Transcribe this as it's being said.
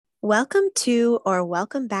Welcome to or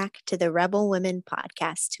welcome back to the Rebel Women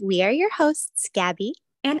podcast. We are your hosts, Gabby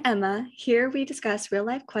and Emma. Here we discuss real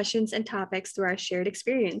life questions and topics through our shared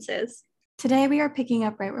experiences. Today we are picking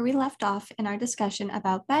up right where we left off in our discussion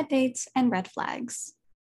about bad dates and red flags.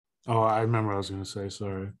 Oh, I remember what I was going to say.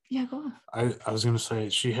 Sorry. Yeah, go on. I was going to say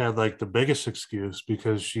she had like the biggest excuse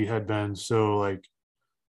because she had been so like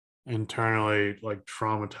internally like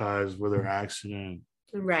traumatized with her accident.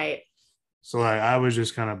 Right. So like I was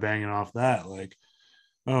just kind of banging off that like,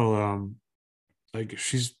 like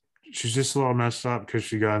she's just a little messed up because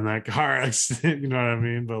she got in that car accident. You know what I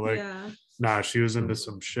mean? But like, nah, she was into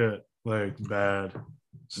some shit like bad.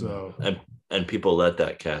 So and people let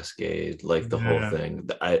that cascade, like the whole thing.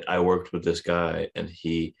 I worked with this guy, and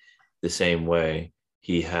he, the same way,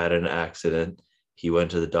 he had an accident. He went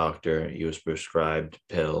to the doctor. He was prescribed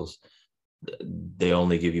pills. They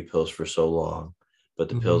only give you pills for so long, but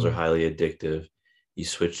the pills are highly addictive. You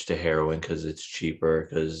switch to heroin because it's cheaper,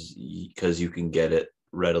 because you can get it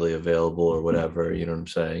readily available or whatever. You know what I'm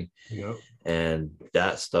saying? Yep. And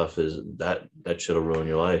that stuff is that should have ruined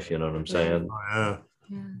your life. You know what I'm saying? Oh,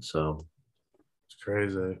 yeah. So it's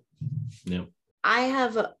crazy. Yeah. I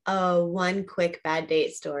have a one quick bad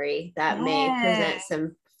date story that may present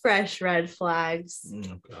some fresh red flags.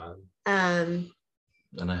 Oh God. And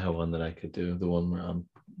I have one that I could do. The one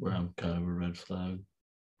where I'm kind of a red flag.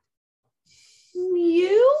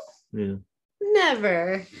 You? Yeah.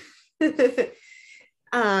 Never.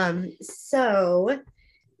 So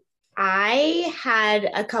I had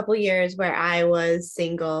a couple years where I was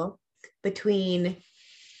single between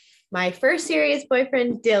my first serious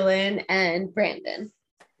boyfriend, Dylan, and Brandon.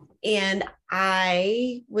 And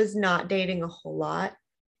I was not dating a whole lot,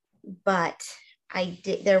 but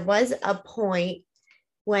there was a point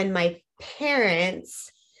when my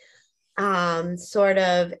parents sort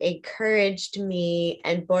of encouraged me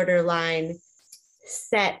and borderline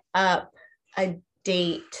set up a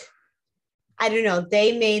date. I don't know.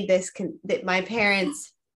 They made this, that my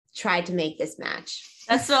parents tried to make this match.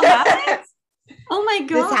 That's what happened? Oh my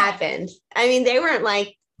God. This happened. I mean, they weren't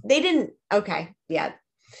like, they didn't. Okay. Yeah.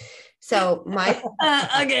 So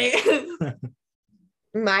okay.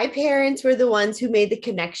 My parents were the ones who made the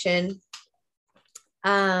connection.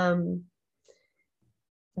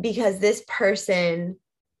 Because this person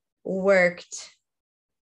worked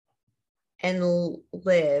and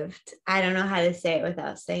lived, I don't know how to say it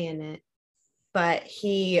without saying it, but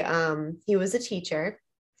he was a teacher,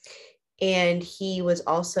 and he was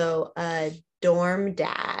also a dorm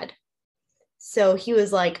dad. So he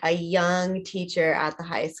was like a young teacher at the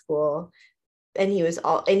high school, and he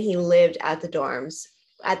lived at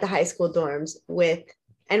the high school dorms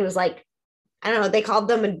and was like, I don't know, they called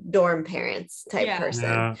them a dorm parents type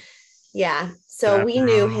person. Yeah. So we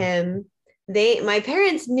knew him. My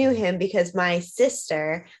parents knew him because my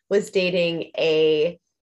sister was dating a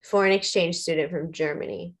foreign exchange student from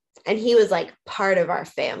Germany, and he was like part of our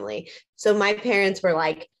family. So my parents were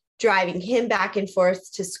like driving him back and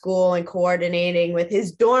forth to school and coordinating with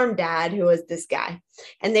his dorm dad, who was this guy.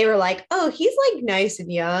 And they were like, oh, he's like nice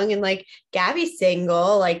and young, and like Gabby's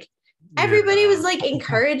single. Like everybody was like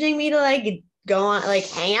encouraging me to like go on, like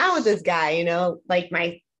hang out with this guy, you know, like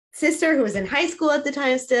my sister who was in high school at the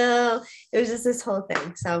time still. It was just this whole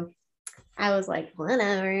thing. So I was like,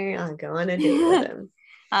 whatever, I'll go on a date with him.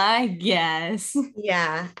 I guess.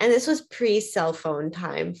 Yeah. And this was pre-cell phone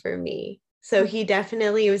time for me. So he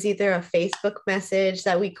definitely, it was either a Facebook message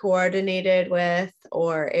that we coordinated with,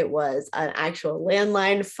 or it was an actual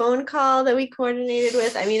landline phone call that we coordinated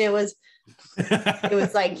with. I mean, it was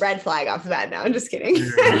like red flag off the bat. Now I'm just kidding.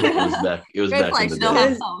 It was back in the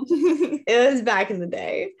day. It was back in the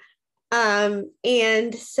day.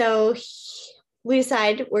 And so we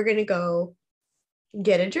decided we're gonna go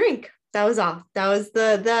get a drink. That was all. That was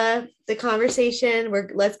the conversation.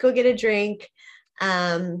 Let's go get a drink,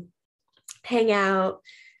 hang out.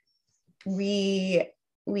 We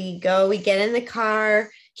get in the car.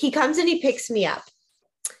 He comes and he picks me up.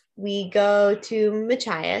 We go to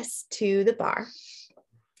Machias, to the bar,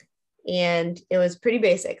 and it was pretty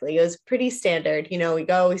basically, it was pretty standard. You know, we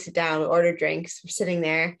sit down, we order drinks, we're sitting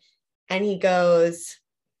there, and he goes,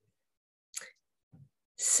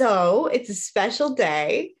 so it's a special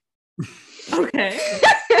day. Okay.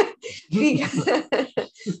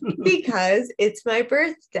 because it's my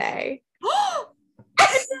birthday.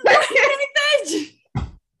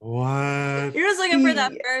 What? You're just looking for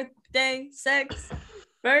that birthday sex.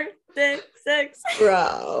 Birthday sex.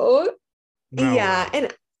 Bro. No yeah. way.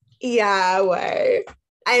 And yeah, way.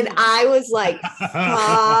 And I was like,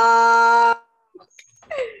 fuck.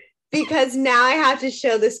 Because now I have to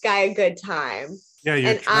show this guy a good time. Yeah,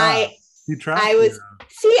 you're And trapped. You trapped. I was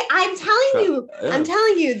see, I'm Yeah.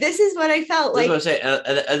 telling you, this is what I felt That's like. what I say,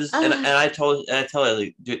 and I tell her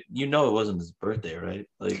like, dude, you know, it wasn't his birthday, right?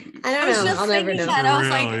 Like, I don't I was know. just I'll never thinking know. that. I was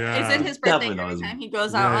For like, real, is yeah. it his birthday Definitely every not. time he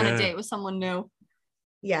goes out on a Yeah. date with someone new?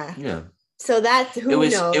 Yeah. yeah, So that's who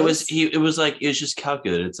knows. it was like it was just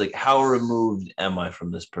calculated. It's like, how removed am I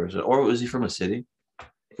from this person, or was he from a city?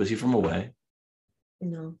 Was he from away?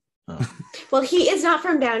 No. Oh. Well, he is not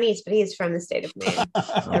from down east, but he is from the state of Maine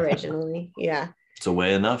originally. Yeah. It's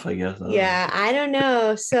away enough, I guess. I don't know. Yeah. I don't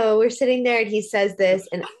know. So we're sitting there and he says this.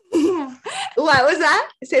 And what was that?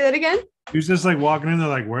 Say that again. He was just like walking in there,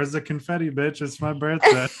 like, "Where's the confetti, bitch? It's my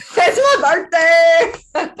birthday." It's my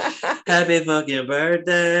birthday. Happy fucking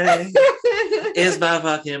birthday! It's my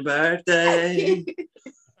fucking birthday.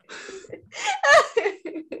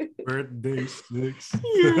 Birthday sticks.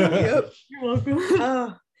 Yep. You're welcome.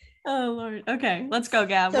 Oh. Oh Lord. Okay, let's go,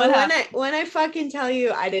 Gab. So What happened? when I fucking tell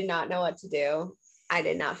you, I did not know what to do. I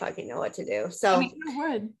did not fucking know what to do. So I mean, you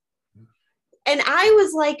would. and I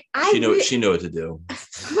was like, She knew what to do.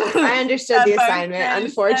 I understood the That assignment, birthday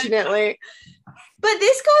unfortunately. But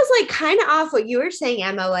this goes like kind of off what you were saying,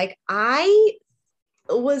 Emma. Like I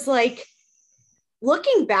was like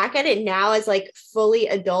looking back at it now as like fully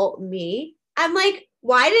adult me. I'm like,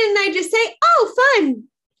 why didn't I just say, "Oh, fun!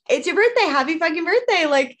 It's your birthday. Happy fucking birthday!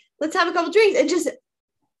 Like, let's have a couple drinks," and just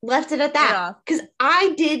left it at that. Because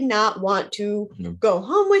I did not want to go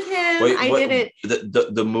home with him.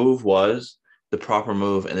 Didn't. The move was the proper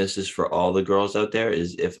move, and this is for all the girls out there: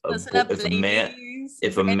 is if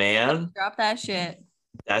a man drop that shit.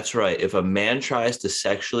 That's right. If a man tries to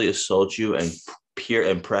sexually assault you and peer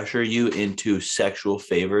and pressure you into sexual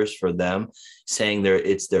favors for them, saying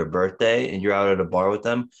it's their birthday and you're out at a bar with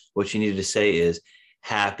them, what you need to say is,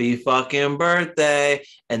 "Happy fucking birthday,"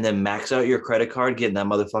 and then max out your credit card, getting that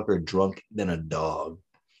motherfucker drunk than a dog.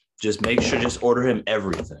 Just make sure, just order him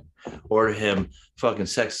everything. Order him fucking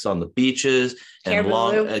sex on the beaches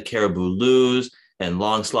and caribou loos and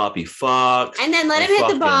long sloppy fucks. And then let him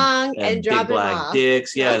hit the bong and drop big him black off.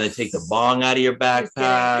 dicks. Yeah, and then take the bong out of your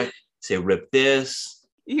backpack. Say, "Rip this."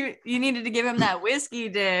 You needed to give him that whiskey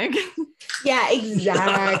dig. Yeah,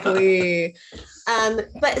 exactly.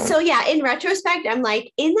 But so yeah, in retrospect, I'm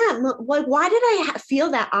like, in that why did I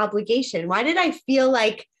feel that obligation? Why did I feel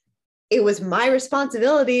like it was my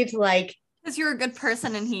responsibility to like? Because you're a good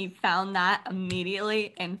person, and he found that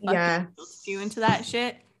immediately and fucking guilted you into that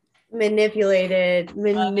shit. Manipulated.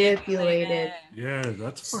 Yeah,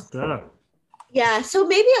 that's fucked up. Yeah, so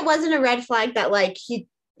maybe it wasn't a red flag that like he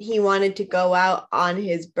wanted to go out on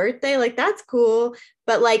his birthday. Like that's cool,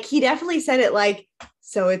 but like he definitely said it like,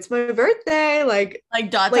 "So it's my birthday," like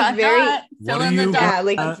dot like dot very dot. Fill in the dot. yeah,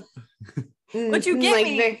 like what you get like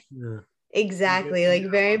me? Exactly, like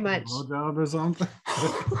very much. Job or something.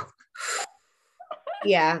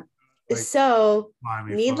 Yeah. Like, so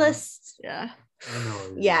needless. Yeah.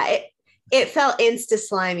 Yeah, it felt insta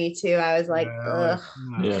slimy too. I was like, ugh.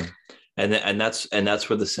 Yeah. And that's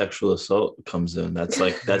where the sexual assault comes in. That's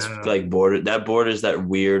like border. That borders that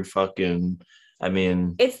weird fucking. I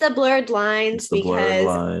mean, it's the blurred lines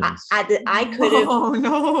because I could have. Oh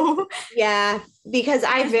no. Yeah, because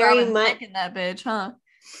I very much in that bitch, huh?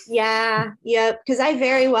 Yeah, yep. Because I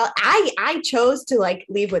very well, I chose to like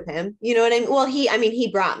leave with him. You know what I mean? Well, he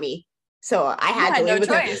brought me, so I had to leave with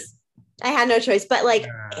him. I had no choice, but like,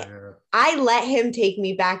 I let him take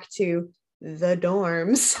me back to the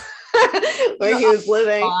dorms where he was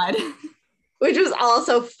living, which was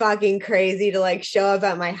also fucking crazy to like show up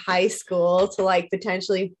at my high school to like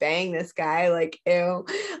potentially bang this guy. Like, ew.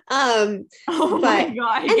 Oh my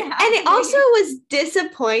God. And it also was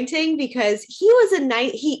disappointing because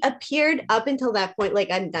he appeared up until that point like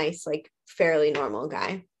a nice, like fairly normal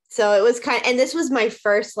guy. So it was and this was my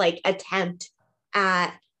first like attempt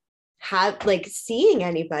at seeing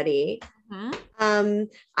anybody. Mm-hmm.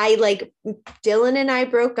 I like Dylan and I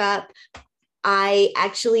broke up. I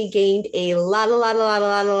actually gained a lot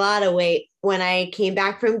of weight when I came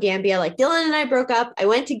back from Gambia. Like Dylan and I broke up. I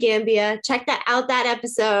went to Gambia. Check out that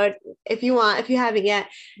episode if you haven't yet.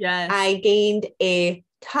 Yes. I gained a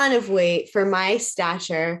ton of weight for my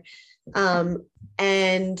stature.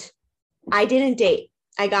 And I didn't date.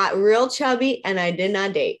 I got real chubby and I did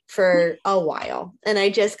not date for a while. And I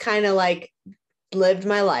just kind of like lived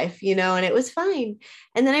my life, you know, and it was fine.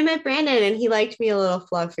 And then I met Brandon and he liked me a little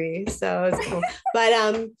fluffy. So it was cool.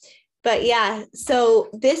 But yeah, so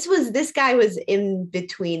this guy was in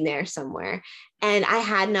between there somewhere. And I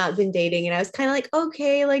had not been dating. And I was kind of like,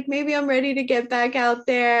 okay, like maybe I'm ready to get back out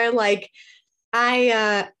there. Like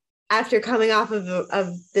I after coming off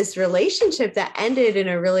of this relationship that ended in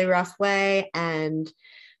a really rough way. And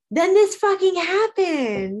then this fucking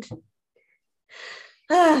happened.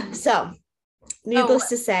 So needless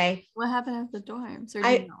to say, what happened at the dorms? Or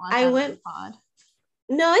I went pod?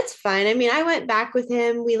 No, it's fine. I mean, I went back with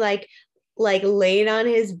him. We like laid on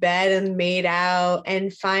his bed and made out,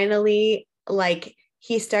 and finally like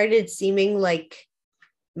he started seeming like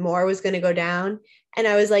more was going to go down, and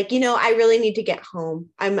I was like, I really need to get home.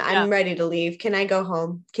 I'm ready to leave. Can I go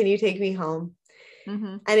home? Can you take me home?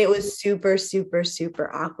 Mm-hmm. And it was super, super,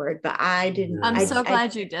 super awkward, but I didn't. I'm so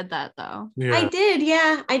glad you did that though. Yeah. I did.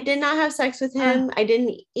 Yeah. I did not have sex with him. I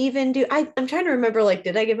didn't even do, I'm trying to remember, like,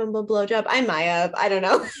 did I give him a blowjob? I might have, I don't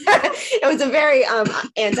know. It was a very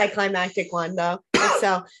anticlimactic one though.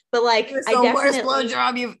 So, but like, it was the worst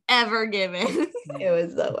blowjob you've ever given. It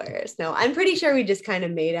was the worst. No, I'm pretty sure we just kind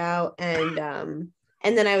of made out. And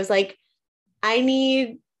then I was like, I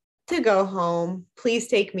need to go home. Please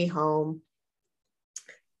take me home.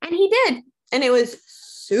 And he did. And it was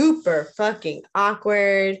super fucking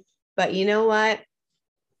awkward. But you know what?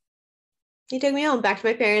 He took me home back to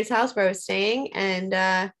my parents' house where I was staying. And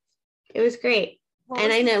it was great.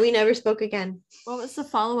 We never spoke again. What was the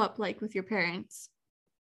follow-up like with your parents?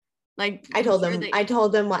 Like, I told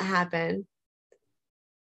them what happened.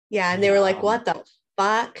 Yeah. And they were like, what the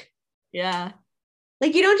fuck? Yeah.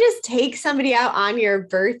 Like, you don't just take somebody out on your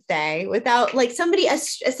birthday without, like, somebody,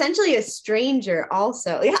 essentially a stranger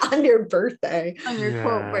also. Yeah, on your birthday. On your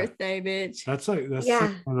quote birthday, bitch. That's like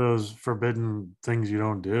one of those forbidden things you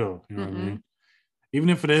don't do. You know what I mean? Even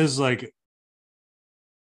if it is, like,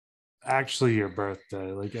 actually your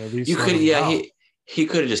birthday. Like, at least you could, he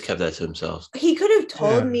could have just kept that to himself. He could have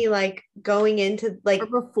told me, like, going into, like.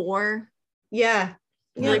 Or before. Yeah.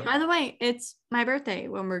 Yeah. Like, by the way, it's my birthday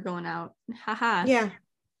when we're going out. Haha. Yeah.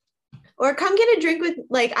 Or come get a drink with,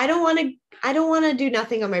 like, I don't want to do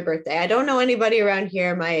nothing on my birthday. I don't know anybody around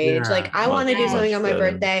here my age. Like, I want to do something on my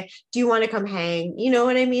birthday. Do you want to come hang? You know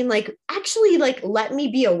what I mean? Like, actually, like, let me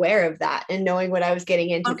be aware of that and knowing what I was getting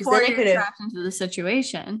into. Because then I could have trapped into the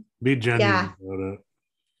situation. Be genuine about it.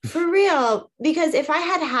 For real. Because if I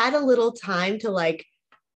had a little time to, like,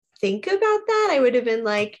 think about that, I would have been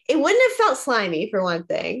like, it wouldn't have felt slimy for one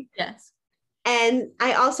thing. Yes. And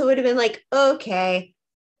I also would have been like, okay,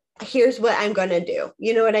 here's what I'm going to do.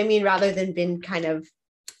 You know what I mean? Rather than been kind of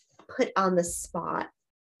put on the spot.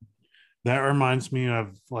 That reminds me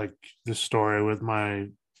of, like, the story with my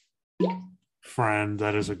friend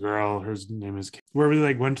that is a girl. Her name is Kate, where we,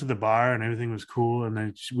 like, went to the bar and everything was cool. And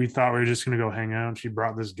then we thought we were just going to go hang out. And she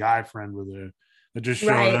brought this guy friend with her that just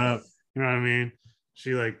showed up. You know what I mean?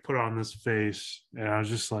 She, like, put on this face, and I was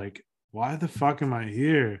just like, why the fuck am I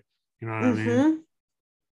here? You know what I mean?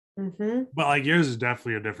 Mm-hmm. But, like, yours is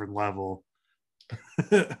definitely a different level.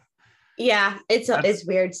 Yeah, it's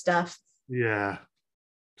weird stuff. Yeah.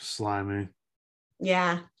 Slimy.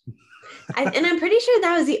 Yeah. And I'm pretty sure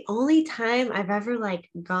that was the only time I've ever, like,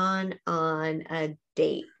 gone on a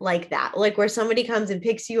date like that. Like, where somebody comes and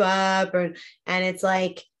picks you up, and it's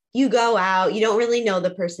like, you go out, you don't really know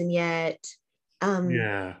the person yet.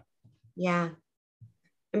 Yeah.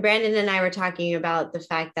 And Brandon and I were talking about the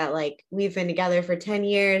fact that, like, we've been together for 10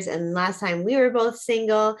 years, and last time we were both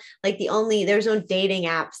single, like, there's no dating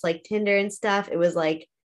apps like Tinder and stuff. It was like,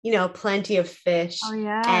 plenty of fish. Oh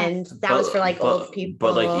yeah. And that was for, like, old people.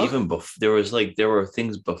 But, like, even before, there were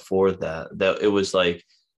things before that it was like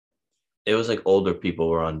older people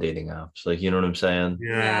were on dating apps. Like, you know what I'm saying?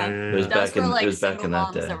 Yeah. It was back in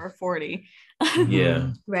that day. That were 40.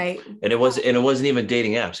 Yeah. Right. And it wasn't even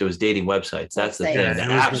dating apps. It was dating websites. That's the thing. The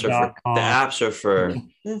apps are for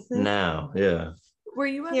now. Yeah. Were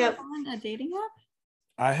you ever on a dating app?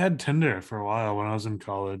 I had Tinder for a while when I was in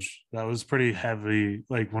college. That was pretty heavy.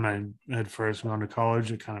 Like, when I had first gone to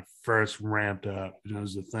college, it kind of first ramped up. It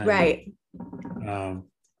was the thing. Right. But,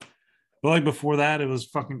 like, before that, it was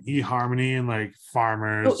fucking eHarmony and, like,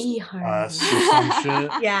 Farmers. Oh, eHarmony. Some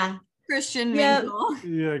shit. Yeah. Christian Mingle.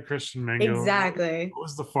 Yeah, Christian Mingle. Exactly. What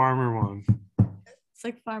was the farmer one? It's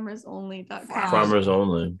like farmersonly.com. Farmers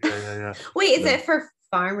only. Yeah. Wait, is it for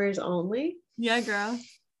farmers only? Yeah, girl.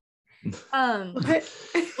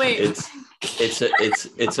 Wait. It's a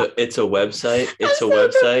website. It's a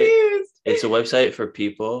website. Confused. It's a website for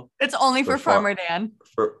people. It's only for Farmer Dan.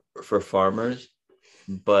 For farmers,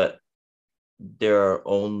 but there's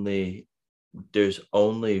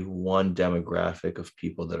only one demographic of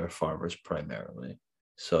people that are farmers primarily.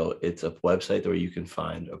 So it's a website where you can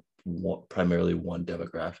find primarily one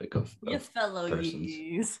demographic of fellow persons.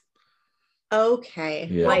 yees. Okay.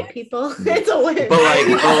 Yeah. White people. It's a win. But like,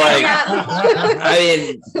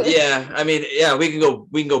 Yeah. yeah, we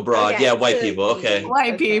can go broad. Okay, yeah, white so people. Okay.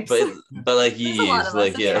 White Okay. peeps. But like There's a lot yees, of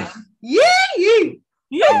like us, yeah. it's fine.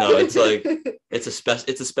 Yeah. No, it's like it's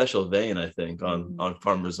a special vein, I think, on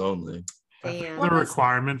Farmers Only. I think Damn. the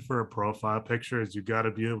requirement for a profile picture is you got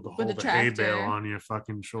to be able to With hold a a hay bale tractor. on your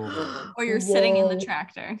fucking shoulder. Or you're sitting in the Whoa.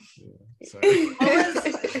 tractor. So,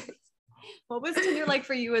 What was Tinder like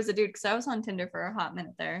for you as a dude? Because I was on Tinder for a hot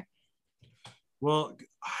minute there. well,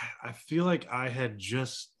 I feel like I had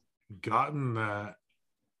just gotten that,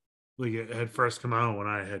 like it had first come out when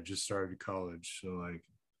I had just started college. So like,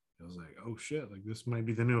 I was like, oh shit, like this might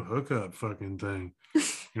be the new hookup fucking thing. You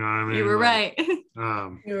know what I mean? You were Like,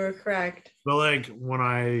 right. You were correct. But like when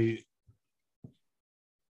I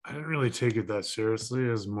didn't really take it that seriously.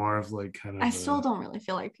 It was more of like kind of I still don't really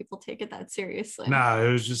feel like people take it that seriously. Nah,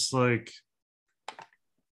 it was just like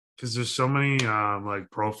because there's so many like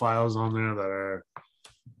profiles on there that are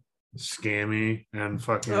scammy and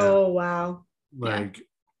fucking Oh wow. like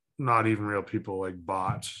not even real people, like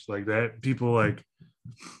bots like that. People like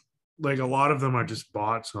a lot of them are just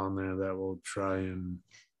bots on there that will try and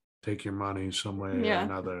take your money some way or Yeah.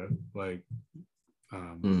 another. Like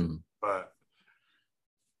Mm. but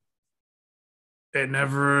it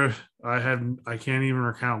never I can't even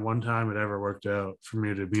recount one time it ever worked out for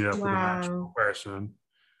me to meet up with an actual Wow. person.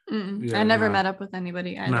 Mm-mm. Yeah, I never no. met up with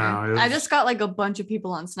anybody either. No, it I was- just got like a bunch of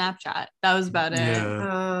people on Snapchat. That was about it. Yeah,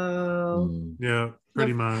 Oh. Mm. yeah,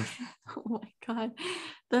 pretty much. Oh my god.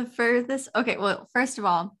 The furthest okay, well, first of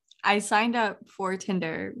all, I signed up for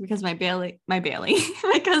Tinder because my cousin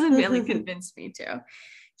Bailey convinced me to.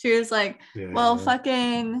 She was like, Yeah. well,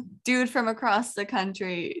 fucking dude from across the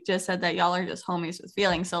country just said that y'all are just homies with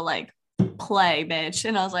feelings. So like play, bitch.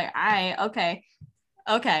 And I was like,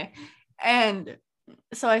 okay. And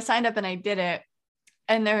so I signed up and I did it.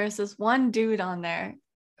 And there was this one dude on there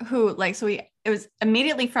who like, it was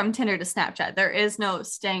immediately from Tinder to Snapchat. There is no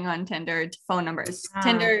staying on Tinder to phone numbers, Ah.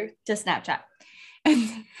 Tinder to Snapchat.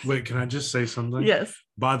 Wait, can I just say something? Yes.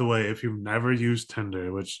 By the way, if you've never used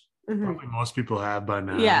Tinder, which Mhm. probably most people have by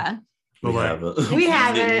now. Yeah. But We like, haven't. We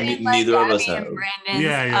haven't. In, like, Neither of us Gabby have. and Brandon's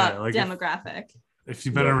Yeah, like if- demographic. if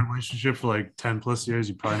you've been Yeah. in a relationship for like 10 plus years,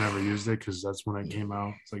 you probably never used it because that's when it came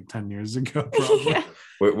out. It's like 10 years ago. Probably. Yeah.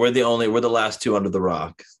 We're the last two under the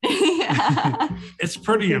rock. Yeah. It's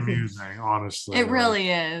pretty amusing, honestly. It Like, really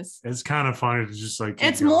is. it's kind of funny to just like keep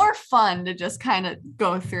It's going. more fun to just kind of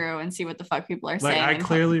go through and see what the fuck people are Like saying. I and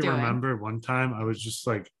clearly doing. remember one time I was just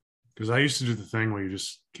like, because I used to do the thing where you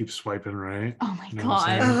just keep swiping right, Oh my You know what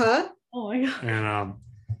I'm god. saying? Uh-huh. Oh my god. and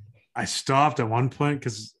I stopped at one point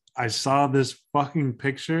because I saw this fucking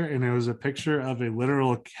picture, and it was a picture of a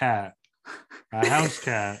literal cat, a house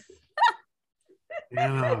cat,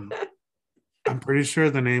 and I'm pretty sure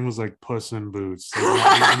the name was like Puss in Boots.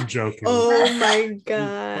 Like, not even joking. Oh my It was fucking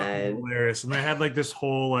god. hilarious. And they had like this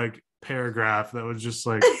whole like paragraph that was just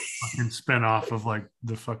like fucking spin off of like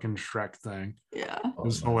the fucking Shrek thing. Yeah. It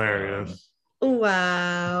was hilarious.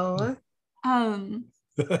 Wow.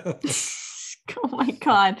 Oh my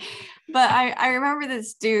god. But I remember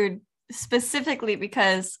this dude specifically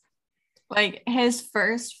because like his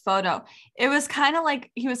first photo, it was kind of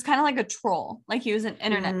like he was kind of like a troll. Like he was an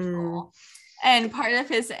internet Mm. troll. And part of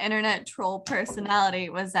his internet troll personality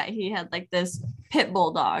was that he had like this pit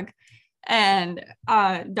bull dog. And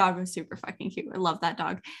dog was super fucking cute. I love that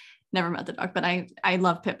dog. Never met the dog, but I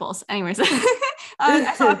love pit bulls. Anyways,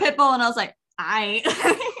 I saw a pit bull and I was like, I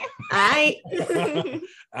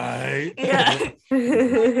yeah.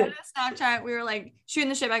 On Snapchat, we were like shooting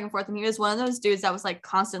the shit back and forth, and he was one of those dudes that was like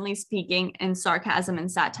constantly speaking in sarcasm and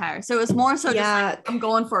satire. So it was more so just like, I'm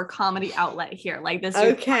going for a comedy outlet here, like this.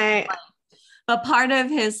 dude- Okay. But part of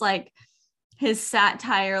his like his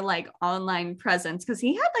satire, like online presence, because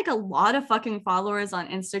he had like a lot of fucking followers on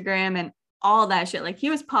Instagram and all that shit. Like he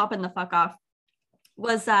was popping the fuck off.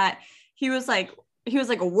 Was that he was like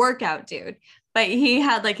a workout dude. But he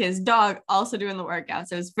had like his dog also doing the workouts.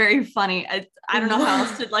 So it was very funny. I don't know how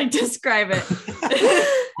else to like describe it.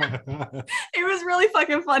 It was really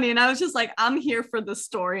fucking funny. And I was just like, I'm here for the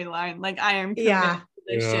storyline. Like I am committed Yeah. to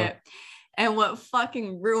this Yeah. shit. And what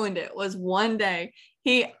fucking ruined it was one day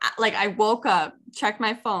I woke up, checked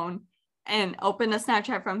my phone, and opened a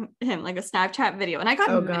Snapchat from him, like a Snapchat video. And I got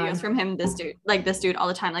Oh, videos God. from him, this dude all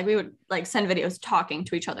the time. Like we would like send videos talking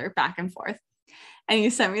to each other back and forth. And he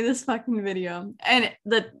sent me this fucking video. And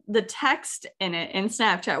the text in it in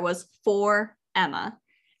Snapchat was for Emma.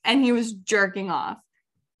 And he was jerking off.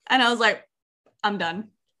 And I was like, I'm done.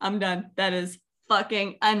 That is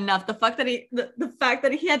fucking enough. The fact that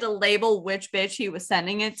he had to label which bitch he was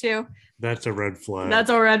sending it to. That's a red flag. That's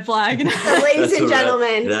a red flag. Ladies That's and a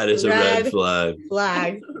gentlemen, that is a red flag.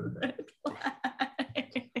 flag. Red flag.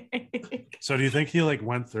 So do you think he like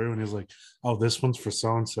went through and he's like, oh, this one's for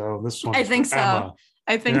so and so, this one's I think for so. Emma.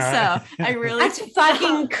 I think Yeah. so. I really That's think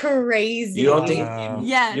fucking so. crazy. You don't think?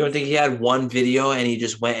 Yes. You don't think he had one video and he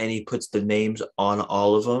just went and he puts the names on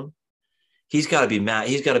all of them? He's got to be mad.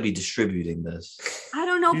 He's got to be distributing this. I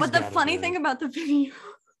don't know, He's but the gotta funny be. thing about the video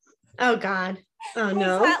Oh God. Oh was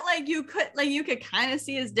no. that like you could kind of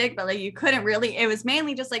see his dick, but like you couldn't really. It was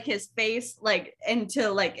mainly just like his face, like into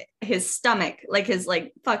like his stomach, like his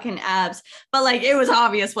like fucking abs. But like it was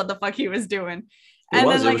obvious what the fuck he was doing. It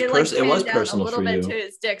was like it was panned down personal a little for bit you. to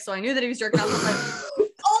his dick, so I knew that he was jerking off. I was like,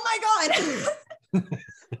 oh my god.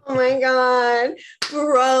 Oh my God,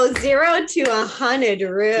 bro, 0 to 100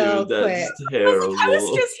 real Dude, quick. that's terrible. I was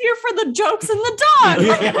just here for the jokes and the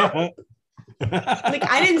dog. Like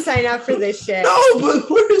I didn't sign up for this shit. No, but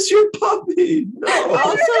where's your puppy? No.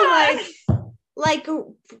 Also, like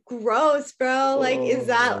gross, bro. Like, is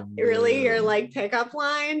that Oh, really your man. like pickup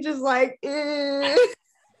line? Just like, I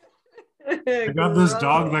got this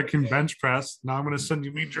dog that can bench press. Now I'm gonna send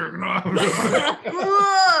you me jerking off.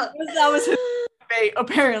 That was his bait,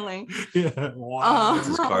 apparently. Yeah. Wow. This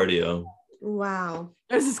is cardio. Wow.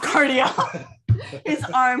 This is cardio. His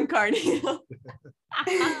arm cardio.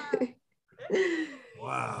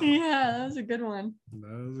 Wow. Yeah, that was a good one.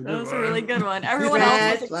 That was a one. really good one. Everyone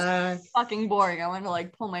Red else was flag. fucking boring. I wanted to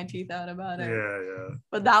like pull my teeth out about it. Yeah.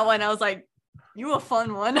 But that one, I was like, you a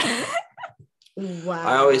fun one. Wow.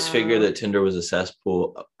 I always figured that Tinder was a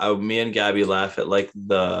cesspool. Me and Gabby laugh at like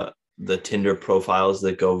the Tinder profiles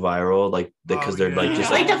that go viral, like because they're like just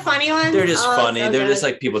like like, the funny ones. they're just Oh, funny. so They're just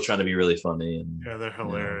good. like people trying to be really funny. And Yeah, they're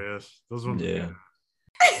hilarious. Those ones. Yeah.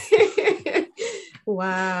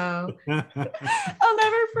 Wow. I'll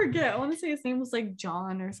never forget. I want to say his name was like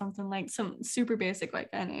John or something, like some super basic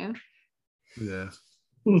white guy name. Yeah.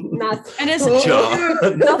 Not And it's John.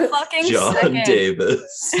 the fucking John second.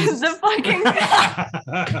 Davis. the fucking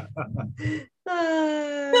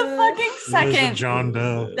the fucking second John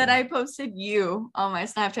Doe. that I posted you on my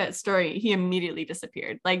Snapchat story, he immediately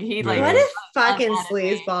disappeared. Like he like What a fucking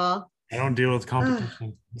Unedited. sleazeball. I don't deal with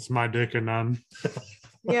competition. It's my dick and none.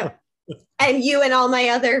 Yep. And you and all my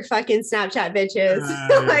other fucking Snapchat bitches.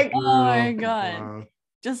 Like, Oh my God.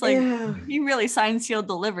 just like yeah. he really signed, sealed,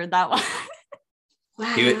 delivered that one.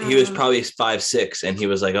 Wow. He was probably 5'6", and he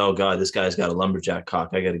was like, "Oh God, this guy's got a lumberjack cock.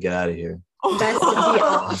 I got to get out of here."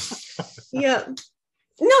 That's Yep.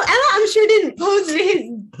 No, Emma, I'm sure didn't post his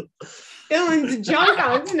Dylan's junk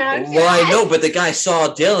on Snapchat. Well, I know, but the guy saw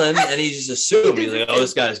Dylan, and he just assumed he's like, "Oh,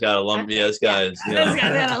 this guy's got a lumber. Yeah, this guy's." You know. This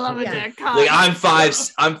guy's got a lumberjack cock. Like I'm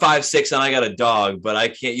 5'6", and I got a dog, but I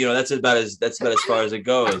can't. You know, that's about as far as it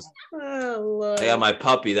goes. Oh Lord. I got my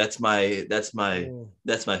puppy. That's my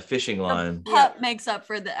fishing line. Pup makes up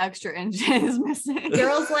for the extra inches missing.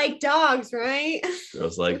 Girls like dogs, right?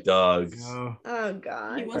 Girls like dogs. Oh. Oh He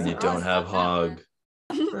God. And wasn't you don't honest have about that one. hog.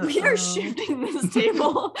 We are Uh-oh. shifting this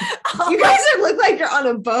table. You guys look like you're on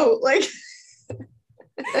a boat, like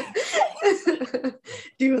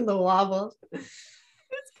doing the wobble.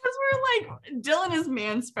 It's because we're like, Dylan is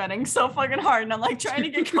man spreading so fucking hard, and I'm like trying to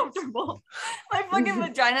get comfortable. My fucking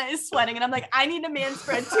vagina is sweating, and I'm like, I need a man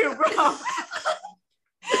spread too, bro.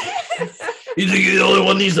 You think you're the only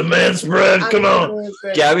one needs a man spread? Come on.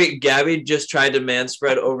 Gabby just tried to man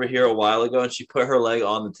spread over here a while ago, and she put her leg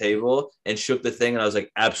on the table and shook the thing, and I was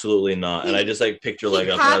like, absolutely not. And I just like picked her leg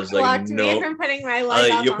up, and I was like, blocked me no. from putting my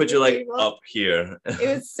leg up You on put the your leg table. up here.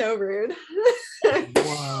 It was so rude.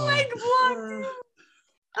 Wow. Like, blocked.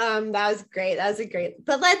 That was great. That was a great.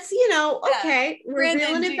 But let's, okay, we're Brandon,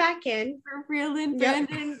 reeling do- it back in. For real, and Yep.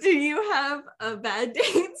 Brandon, do you have a bad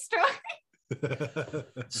date story?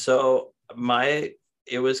 So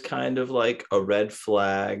it was kind of like a red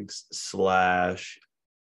flag /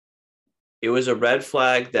 it was a red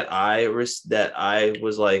flag that I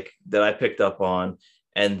picked up on,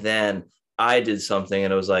 and then I did something,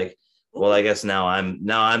 and it was like, well, I guess now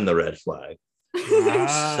I'm the red flag.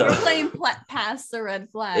 Ah. So- We're playing past the red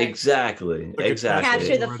flag. Exactly.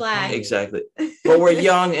 Capture the flag. Exactly. But we're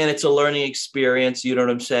young, and it's a learning experience. You know what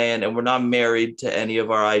I'm saying? And we're not married to any of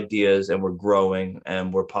our ideas, and we're growing,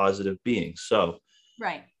 and we're positive beings. So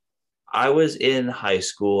Right. I was in high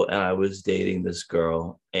school, and I was dating this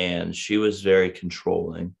girl, and she was very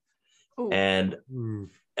controlling. Ooh. And Mm.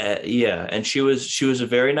 yeah, and she was a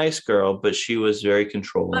very nice girl, but she was very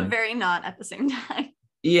controlling. But very not at the same time.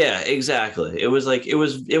 Yeah, exactly. It was like she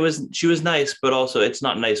was nice, but also it's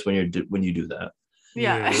not nice when you do that.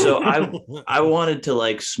 Yeah. So I wanted to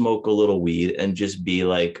like smoke a little weed and just be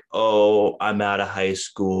like, oh, I'm out of high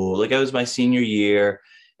school. Like I was my senior year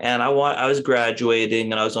and I was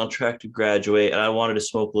graduating and I was on track to graduate and I wanted to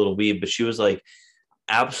smoke a little weed, but she was like,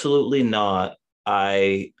 absolutely not.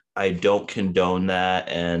 I don't condone that.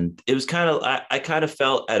 And it was kind of, I kind of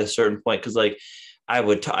felt at a certain point, because like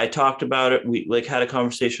I talked about it. We like had a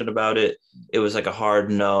conversation about it. It was like a hard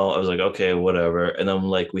no. I was like, okay, whatever. And then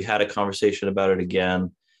like we had a conversation about it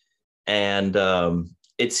again. And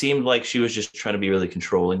it seemed like she was just trying to be really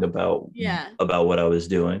controlling about what I was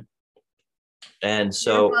doing. And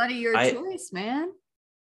so your body, your choice, man.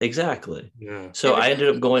 Exactly. Yeah. So I ended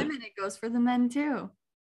up going. Women, it goes for the men too.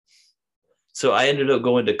 So I ended up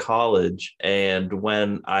going to college, and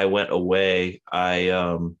when I went away, I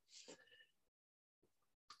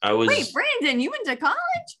was. Wait, Brandon, you went to college?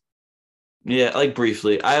 Yeah, like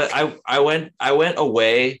briefly. I went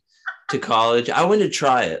away to college. I wanted to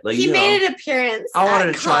try it. Like he made an appearance. I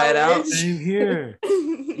wanted to try it out. Same here.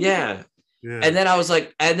 Yeah. Yeah. And then I was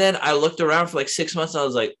like, and then I looked around for like 6 months. And I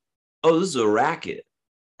was like, oh, this is a racket.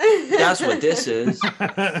 That's what this is.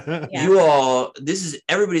 Yeah. You all, this is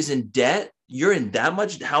everybody's in debt. You're in that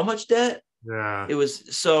much. How much debt? Yeah. It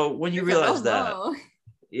was so when you realize that. No.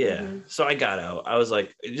 Yeah. Mhm. So I got out. I was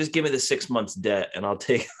like, just give me the 6 months debt and I'll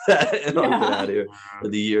take that and I'll get out of here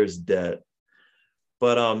with the year's debt.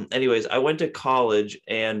 But anyways, I went to college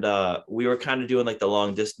and we were kind of doing like the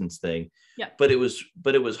long distance thing. Yeah. But it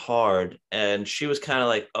was hard. And she was kind of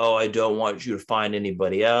like, oh, I don't want you to find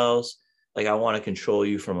anybody else. Like I want to control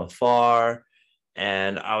you from afar.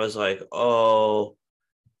 And I was like, oh,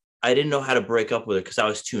 I didn't know how to break up with her because I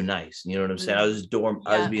was too nice. You know what I'm saying? I was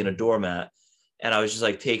being a doormat. And I was just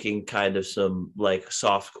like taking kind of some like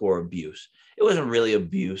softcore abuse. It wasn't really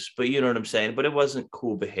abuse, but you know what I'm saying? But it wasn't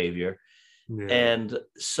cool behavior. Yeah. And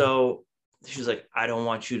so she was like,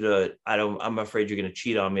 I'm afraid you're going to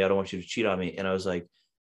cheat on me. I don't want you to cheat on me. And I was like,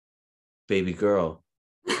 baby girl,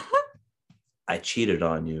 I cheated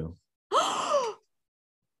on you.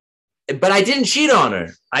 But I didn't cheat on her.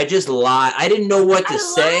 I just lied. I didn't know what to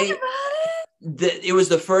say. It was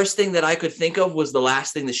the first thing that I could think of was the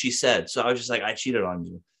last thing that she said. So I was just like, I cheated on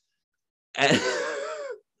you. And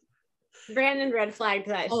Brandon red flagged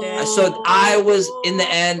that shit. so I was in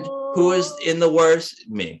the end, who was in the worst?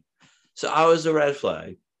 Me. So I was a red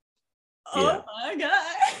flag. Yeah. Oh my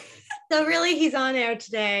God. So really, he's on air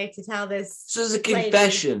today to tell this. This is a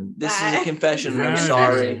confession. This is a confession. I'm Yeah.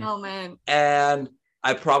 sorry. Moment. And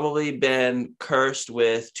I've probably been cursed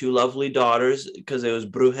with 2 lovely daughters because it was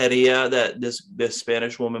brujeria that this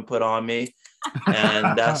Spanish woman put on me.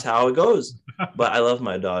 And that's how it goes. But I love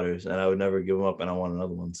my daughters and I would never give them up and I want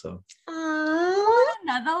another one. So,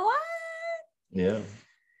 Another one. yeah.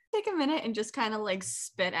 Take a minute and just kind of like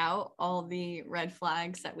spit out all the red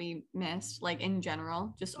flags that we missed, like in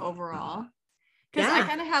general, just overall. Because I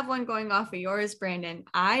kind of have one going off of yours, Brandon.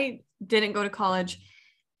 I didn't go to college.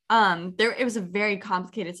 It was a very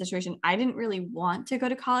complicated situation. I didn't really want to go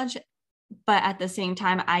to college, but at the same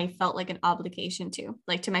time, I felt like an obligation to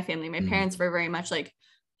my family. My parents were very much like,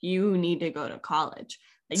 you need to go to college.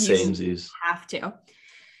 Like, you have to.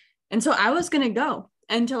 And so I was going to go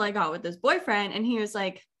until I got with this boyfriend. And he was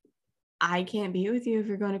like, I can't be with you if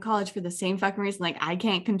you're going to college for the same fucking reason. Like, I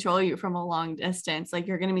can't control you from a long distance. Like,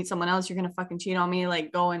 you're going to meet someone else. You're going to fucking cheat on me,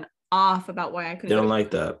 like going off about why I couldn't. They don't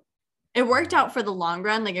like that. It worked out for the long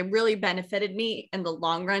run. Like, it really benefited me in the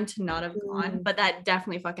long run to not have gone. But that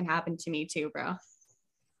definitely fucking happened to me too, bro.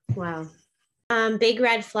 Wow. Big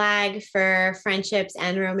red flag for friendships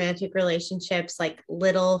and romantic relationships, like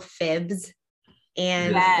little fibs.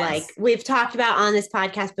 And like we've talked about on this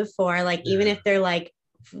podcast before, like even if they're like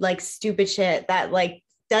stupid shit that like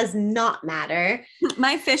does not matter.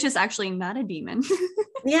 My fish is actually not a demon.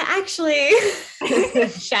 Yeah, actually.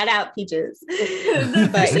 Shout out Peaches.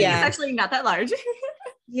 But It's actually not that large.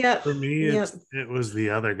 Yep. For me, it was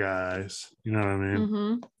the other guys. You know what I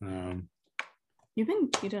mean? Mm-hmm. You've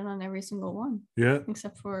been cheated on every single one. Yeah.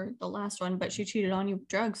 Except for the last one, but she cheated on you with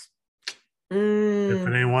drugs. If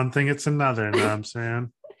it ain't one thing, it's another. You know what I'm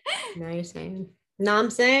saying? Now you're saying. No, I'm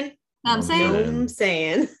saying. No, I'm saying. No, I'm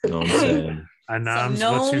saying. No, I'm saying. I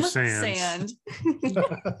know what you saying.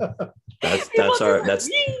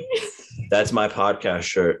 That's my podcast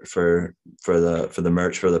shirt for the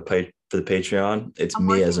merch for the Patreon. It's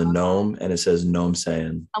me as a gnome and it says gnome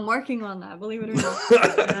saying. I'm working on that, believe it or not.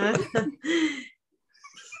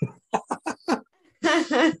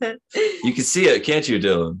 You can see it, can't you,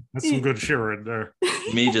 Dylan? That's some good shit right there.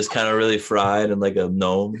 Me just kind of really fried and like a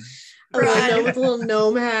gnome. Right, with a little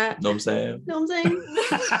gnome hat. Know what I'm saying? Know what I'm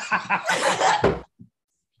saying?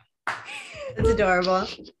 It's adorable.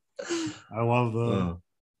 I love the.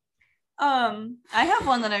 I have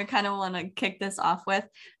one that I kind of want to kick this off with.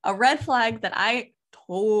 A red flag that I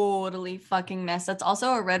totally fucking miss. That's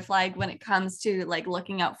also a red flag when it comes to like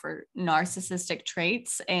looking out for narcissistic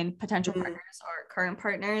traits in potential partners or current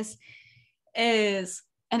partners is,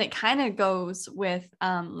 and it kind of goes with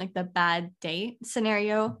like the bad date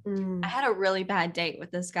scenario. I had a really bad date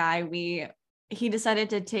with this guy. He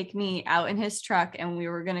decided to take me out in his truck and we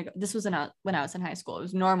were gonna go. This was when I was in high school. It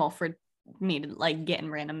was normal for me to like get in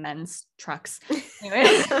random men's trucks.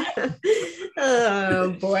 Anyway.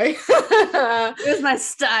 Oh boy. It was my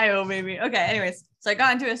style, baby. Okay, anyways, so I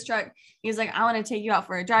got into his truck. He was like, I want to take you out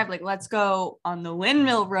for a drive. Like, let's go on the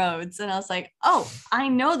windmill roads. And I was like, oh, I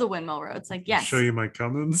know the windmill roads. Like, yes. Show you my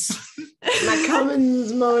Cummins. My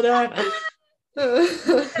Cummins motor.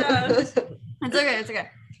 It's okay.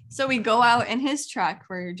 So we go out in his truck.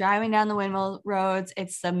 We're driving down the windmill roads.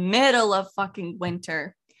 It's the middle of fucking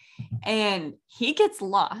winter. And he gets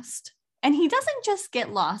lost. And he doesn't just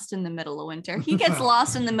get lost in the middle of winter. He gets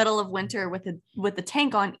lost in the middle of winter with the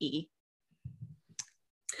tank on E.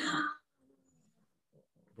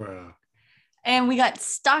 Bruh. And we got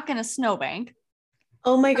stuck in a snowbank.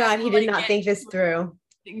 Oh my God, he did not think this through.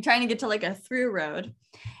 Trying to get to like a through road.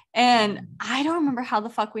 And I don't remember how the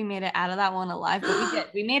fuck we made it out of that one alive, but we did.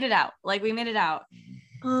 We made it out. Like, we made it out.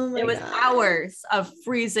 Oh my It was God. hours of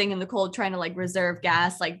freezing in the cold, trying to like reserve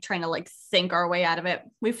gas, like trying to like think our way out of it.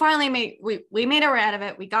 We finally we made our way out of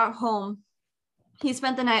it. We got home. He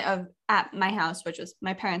spent the night at my house, which was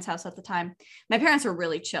my parents' house at the time. My parents were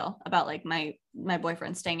really chill about like my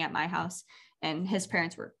boyfriend staying at my house, and his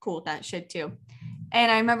parents were cool with that shit too.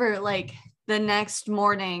 And I remember like the next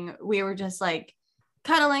morning we were just like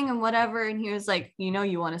cuddling and whatever, and he was like, you know,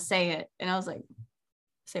 you want to say it. And I was like,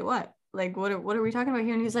 say what? Like, what are we talking about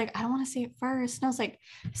here? And he's like, I don't want to say it first. And I was like,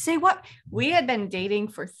 say what? We had been dating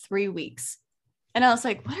for 3 weeks. And I was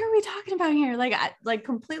like, what are we talking about here? Like, like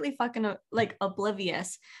completely fucking like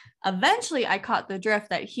oblivious. Eventually I caught the drift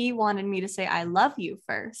that he wanted me to say, I love you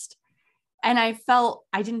first. And I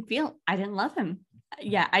didn't love him.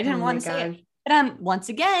 Yeah. I didn't want to say it. But I'm once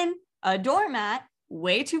again, a doormat,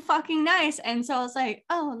 way too fucking nice. And so I was like,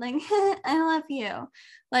 oh, like, I love you.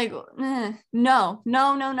 Like, no.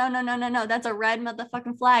 That's a red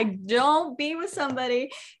motherfucking flag. Don't be with somebody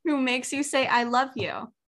who makes you say, I love you.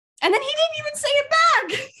 And then he didn't even say it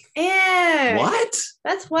back. Yeah. What?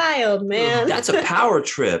 That's wild, man. That's a power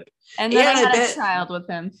trip. And then And I I had bet- a child with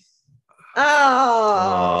him.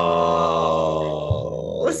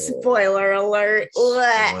 Oh. Spoiler alert. Spoiler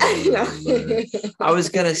alert. I was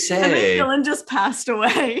gonna And then say, Dylan just passed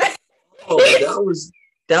away. that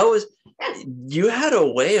was. You had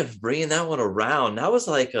a way of bringing that one around. That was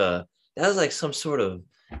like some sort of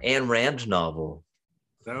Ayn Rand novel.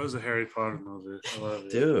 That was a Harry Potter movie. I love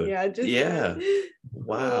it. Dude. Yeah.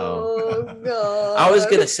 Wow. Oh, God. I was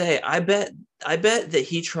gonna say, I bet that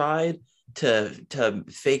he tried to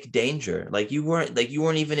fake danger. Like you weren't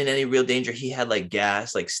even in any real danger. He had like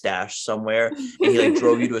gas like stashed somewhere, and he like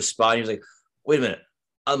drove you to a spot. And he was like, "Wait a minute,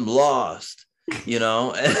 I'm lost." You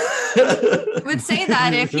know. I would say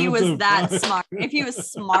that if he was that smart. If he was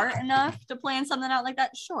smart enough to plan something out like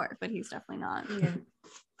that, sure. But he's definitely not. Yeah.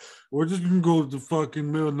 We're just gonna go to the fucking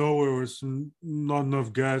middle of nowhere with not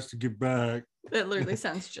enough gas to get back. It literally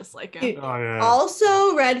sounds just like him. Oh yeah.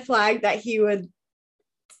 Also, red flag that he would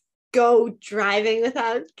go driving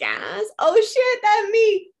without gas. Oh shit, that's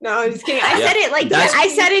me. No, I'm just kidding. I Yeah. said it like That's- I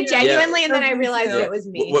said it genuinely, and then I That's me realized too. it was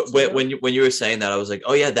me. When you were saying that, I was like,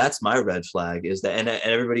 oh yeah, that's my red flag. Is that and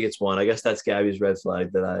everybody gets one. I guess that's Gabby's red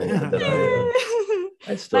flag that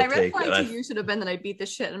I still My red take. flag And to you should have been that I beat the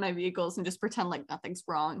shit out of my vehicles and just pretend like nothing's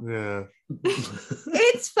wrong. Yeah.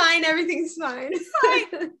 It's fine. Everything's fine.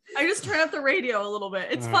 I just turn up the radio a little bit.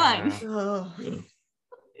 It's fine. Oh.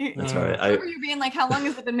 That's Uh, all right. I remember you being like, how long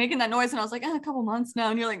has it been making that noise? And I was like, a couple months now.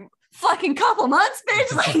 And you're like, fucking couple months,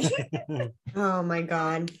 bitch. Like, Oh my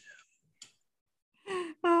God.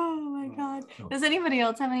 oh my God. Does anybody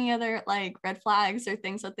else have any other like red flags or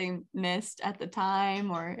things that they missed at the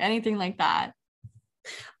time or anything like that?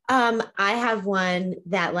 I have one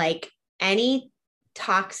that like any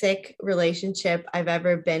toxic relationship I've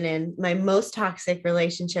ever been in, my most toxic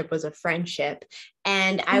relationship was a friendship.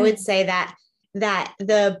 And I would say that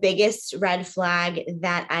the biggest red flag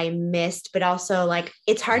that I missed, but also like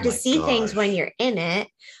it's hard Oh to my see things gosh. when you're in it,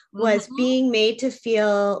 was Mhm. being made to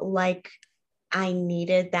feel like I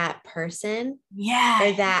needed that person, Yeah.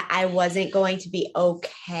 or that I wasn't going to be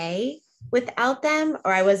okay without them,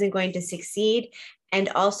 or I wasn't going to succeed. And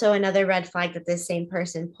also another red flag that this same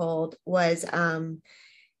person pulled was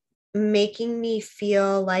making me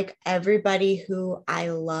feel like everybody who I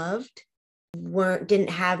loved didn't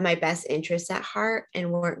have my best interests at heart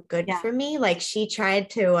and weren't good for me. Like she tried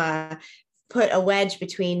to put a wedge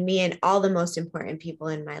between me and all the most important people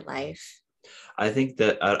in my life. I think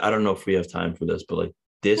that I don't know if we have time for this, but like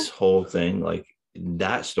this whole thing, like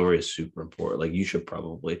that story is super important. Like you should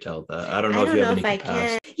probably tell that. I don't know if you have any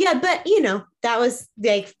capacity. Yeah, but you know, that was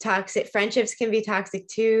like toxic. Friendships can be toxic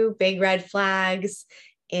too. Big red flags.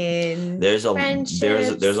 There's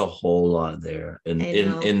a whole lot there in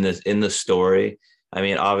the story. I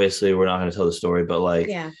mean, obviously we're not going to tell the story, but like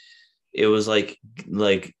it was like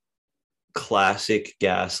classic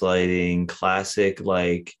gaslighting, classic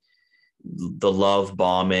like the love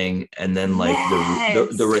bombing, and then like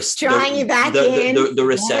drawing you back in the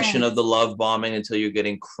recession of the love bombing until you're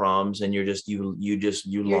getting crumbs and you're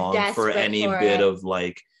long for any bit of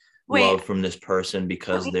like love from this person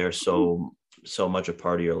because they're so much a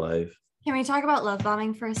part of your life. Can we talk about love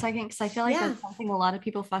bombing for a second? Because I feel like that's something a lot of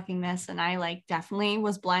people fucking miss, and I like definitely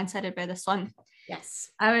was blindsided by this one.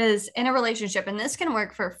 Yes. I was in a relationship, and this can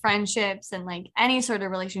work for friendships and like any sort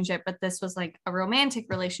of relationship, but this was like a romantic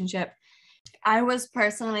relationship. I was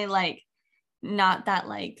personally like not that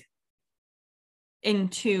like in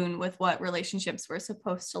tune with what relationships were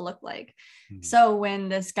supposed to look like. Mm-hmm. So when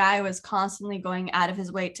this guy was constantly going out of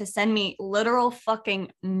his way to send me literal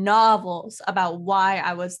fucking novels about why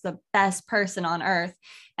I was the best person on earth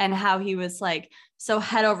and how he was like so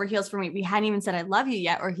head over heels for me. We hadn't even said I love you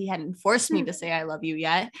yet, or he hadn't forced me to say I love you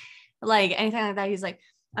yet. Like anything like that. He's like,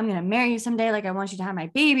 I'm going to marry you someday. Like I want you to have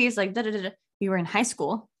my babies. Like da-da-da-da. We were in high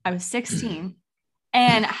school. I was 16.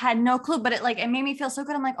 And I had no clue, but it made me feel so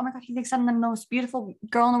good. I'm like, oh my God, he thinks I'm the most beautiful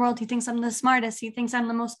girl in the world. He thinks I'm the smartest. He thinks I'm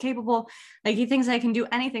the most capable. Like he thinks I can do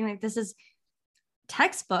anything. Like this is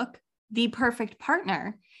textbook, the perfect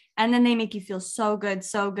partner. And then they make you feel so good,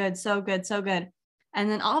 so good, so good, so good. And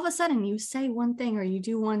then all of a sudden you say one thing or you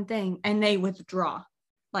do one thing and they withdraw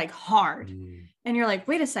like hard. And you're like,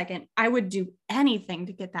 wait a second, I would do anything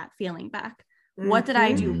to get that feeling back. What did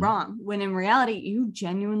I do wrong? When in reality, you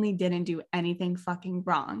genuinely didn't do anything fucking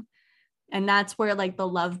wrong. And that's where like the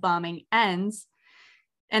love bombing ends.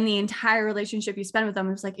 And the entire relationship you spend with them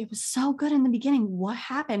was like, it was so good in the beginning. What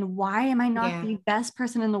happened? Why am I not the best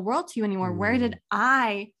person in the world to you anymore? Where did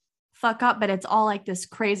I fuck up? But it's all like this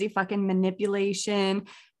crazy fucking manipulation,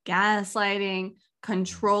 gaslighting,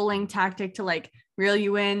 controlling tactic to like reel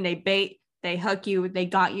you in. They bait, they hook you, they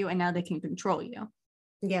got you, and now they can control you.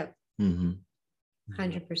 Yep.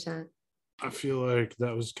 100%. I feel like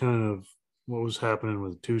that was kind of what was happening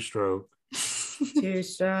with Two Stroke. Yeah.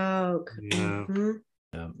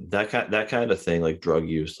 Yeah, that kind of thing, like drug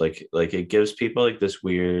use, like it gives people like this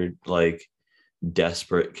weird, like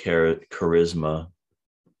desperate charisma.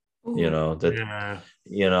 Ooh. You know that.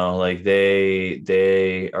 You know, like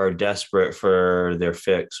they are desperate for their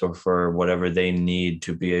fix or for whatever they need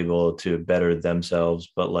to be able to better themselves,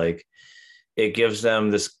 but like it gives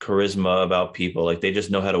them this charisma about people. Like they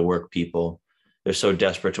just know how to work people. They're so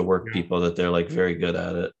desperate to work people that they're like very good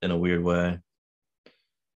at it in a weird way.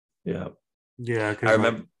 Yeah. Yeah. I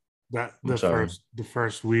remember that the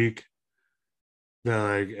first week that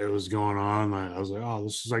like it was going on, like, I was like, oh,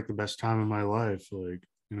 this is like the best time of my life. Like,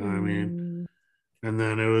 you know what I mean? And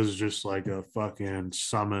then it was just like a fucking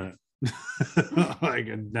summit, like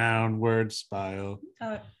a downward spiral.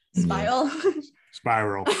 Spiral.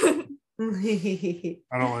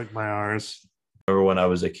 I don't like my R's. I remember when I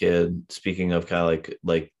was a kid, speaking of kind of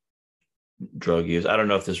like drug use, I don't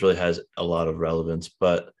know if this really has a lot of relevance,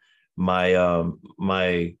 but my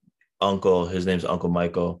my uncle, his name's Uncle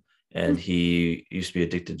Michael, and he used to be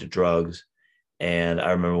addicted to drugs. And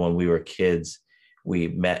I remember when we were kids, we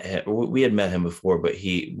met him. We had met him before, but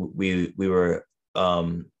we were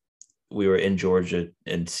in Georgia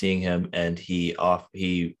and seeing him, and he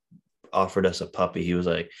offered us a puppy. He was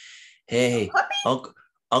like, hey,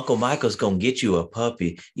 Uncle Michael's gonna get you a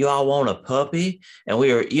puppy. You all want a puppy? And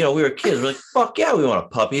we were kids. We're like, fuck yeah, we want a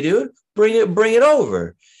puppy, dude. Bring it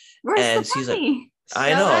over. Where's and the she's puppy?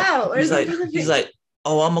 like, I know. He's like,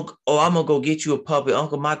 I'm gonna go get you a puppy.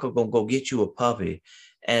 Uncle Michael gonna go get you a puppy.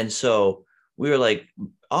 And so we were like,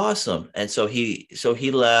 awesome. And so he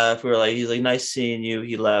left. We were like, he's like, nice seeing you.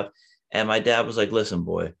 He left. And my dad was like, listen,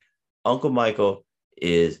 boy, Uncle Michael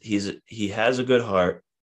he has a good heart.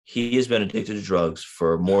 He has been addicted to drugs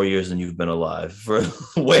for more years than you've been alive, for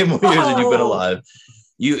way more years than you've been alive.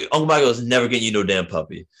 Uncle Michael is never getting you no damn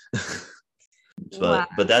puppy. But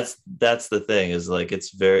that's the thing, is like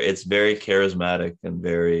it's very charismatic and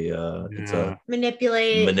very it's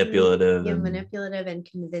manipulative and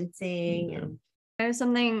convincing. And there's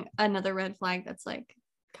another red flag that's like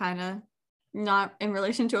kind of not in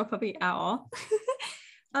relation to a puppy at all.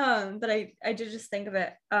 But I did just think of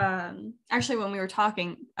it. Actually, when we were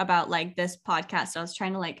talking about like this podcast, I was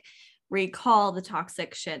trying to like recall the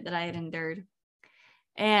toxic shit that I had endured.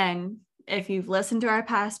 And if you've listened to our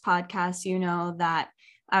past podcasts, you know that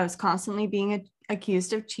I was constantly being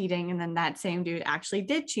accused of cheating, and then that same dude actually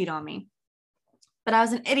did cheat on me. But I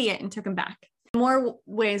was an idiot and took him back. More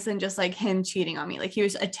ways than just like him cheating on me. Like he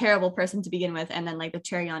was a terrible person to begin with, and then like the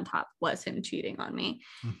cherry on top was him cheating on me.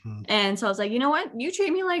 And so I was like, you know what, you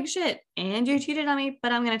treat me like shit and you cheated on me,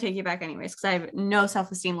 but I'm gonna take you back anyways, because I have no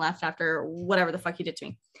self-esteem left after whatever the fuck you did to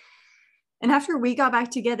me. And after we got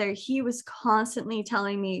back together, he was constantly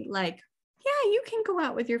telling me like, yeah, you can go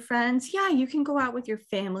out with your friends, yeah, you can go out with your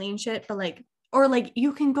family and shit, but like, or like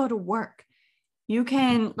you can go to work, you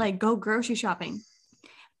can like go grocery shopping.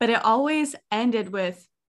 But it always ended with,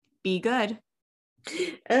 be good.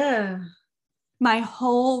 My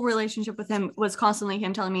whole relationship with him was constantly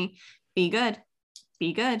him telling me, be good,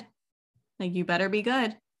 be good. Like, you better be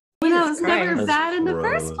good. When I was never That's bad in the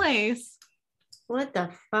gross. first place. What the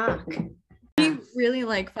fuck? He really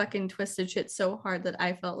like fucking twisted shit so hard that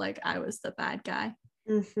I felt like I was the bad guy.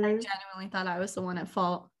 I genuinely thought I was the one at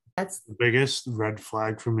fault. That's The biggest red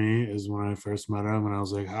flag for me is when I first met him and I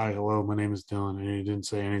was like, hi, hello, my name is Dylan. And he didn't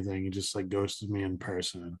say anything. He just like ghosted me in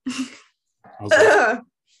person. I was like,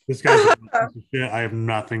 this guy's a piece of shit. I have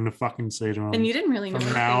nothing to fucking say to him. And you didn't really know From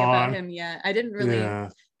anything now about on- him yet. I didn't really, Yeah.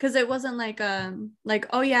 because it wasn't like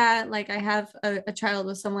oh yeah, like I have a child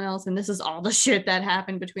with someone else and this is all the shit that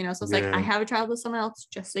happened between us. I was like, Yeah. I have a child with someone else,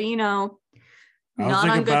 just so you know. I was Not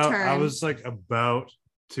like on good terms. I was like about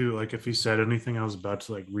to, like, if he said anything, I was about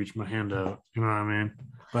to like reach my hand out. You know what I mean?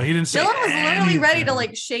 But he didn't say Dylan was literally ready to anything.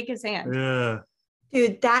 like shake his hand. Yeah.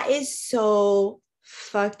 dude, that is so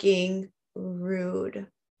fucking rude.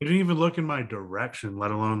 He didn't even look in my direction,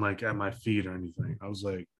 let alone like at my feet or anything. I was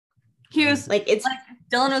like, He was Like it's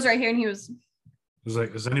Dylan was right here and he was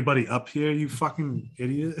is anybody up here, you fucking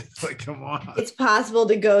idiot? Like, come on. it's possible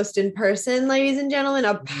to ghost in person, ladies and gentlemen.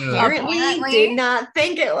 Apparently, Apparently. did not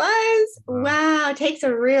think it was. Wow. Wow, takes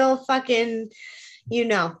a real fucking,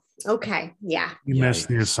 Okay, yeah. You missed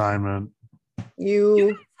the assignment.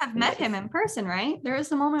 You have met him in person, right? There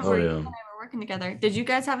was a moment Oh, where yeah. you and I were working together. Did you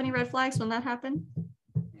guys have any red flags when that happened?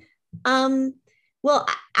 well,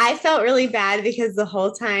 I felt really bad because the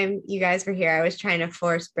whole time you guys were here, I was trying to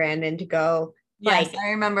force Brandon to go Yes, like I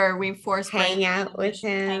remember we forced hang Brandon out with to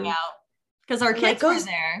hang him. out because our I'm like, kids were go-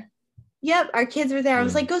 there. Yep, our kids were there. I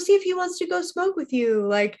was Yeah. like, go see if he wants to go smoke with you.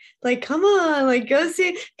 Like, come on, like, go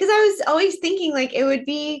see. Because I was always thinking, like, it would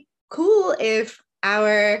be cool if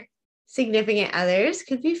our significant others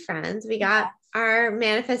could be friends. We got our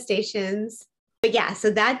manifestations. But yeah, so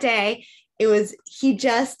that day, he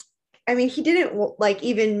didn't like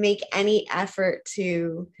even make any effort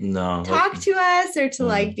to No. talk to us or to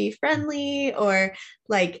like be friendly or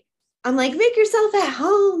like, I'm like, make yourself at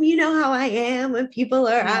home. You know how I am when people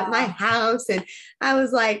are at my house. And I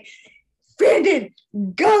was like, Brandon,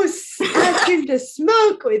 go ask him to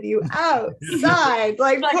smoke with you outside.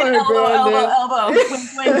 Like, Like poor an elbow, Brandon. elbow,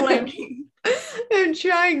 wink, wink, wink. I'm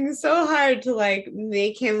trying so hard to like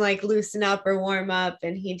make him like loosen up or warm up.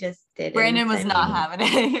 And he just didn't. Brandon was I not mean,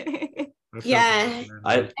 having it. I felt Yeah.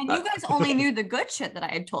 bad. And you guys only knew the good shit that I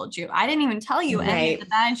had told you. I didn't even tell you any Right. of the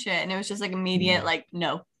bad shit. And it was just like immediate, like,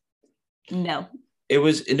 no. It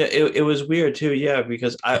was weird too, yeah,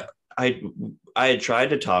 because I had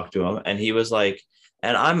tried to talk to him and he was like,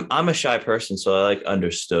 and I'm a shy person, so I like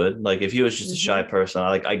understood. Like if he was just a shy person,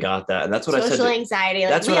 I got that. And that's what I said. social anxiety. Like,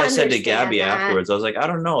 That's we what I said to understand Gabby that. afterwards. I was like, I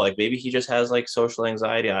don't know. Like maybe he just has like social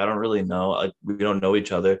anxiety. I don't really know. Like we don't know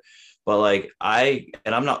each other. But like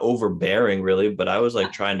I'm not overbearing really, but I was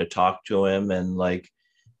like trying to talk to him and like,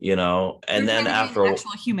 and You're then trying to be after an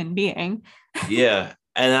actual human being. yeah.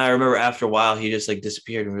 And I remember after a while he just like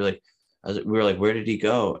disappeared and we were like, where did he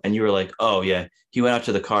go? And you were like, oh yeah, he went out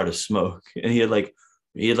to the car to smoke. And he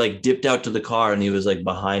had dipped out to the car and he was like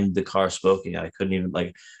behind the car smoking. I couldn't even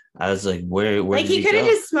like, I was like, where Like did he could have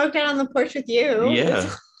go? just smoked out on the porch with you. Yeah.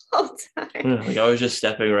 this whole time. Yeah, like I was just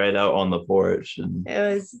stepping right out on the porch and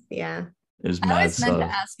It was, yeah. it was I mad always meant to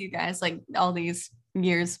stuff. ask you guys, like all these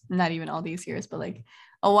years, not even all these years, but like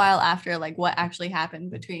a while after, like what actually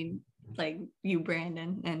happened between like you,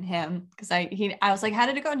 Brandon, and him. Because I was like, how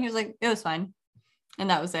did it go? And he was like, it was fine. And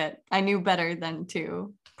that was it. I knew better than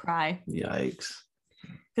to pry, Yikes.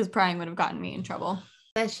 because prying would have gotten me in trouble.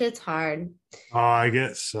 That shit's hard. Oh, I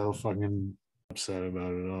get so fucking upset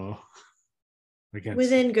about it all. I can't.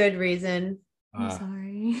 Within good reason. I'm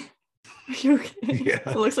sorry. Are you okay? Yeah.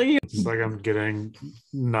 It looks like you. It's like I'm getting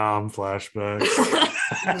Nam flashbacks.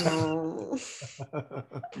 No.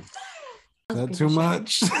 Not too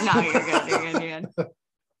much. No, you're good. You're good.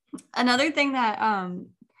 Another thing that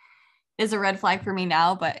is a red flag for me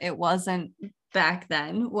now, but it wasn't back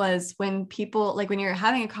then, was when people, like when you're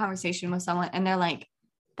having a conversation with someone and they're like,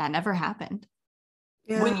 that never happened.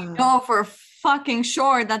 Yeah. When you know for fucking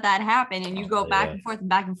sure that happened, and you go back Yeah. and forth and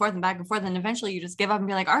back and forth and back and forth, and eventually you just give up and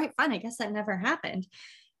be like, all right, fine, I guess that never happened.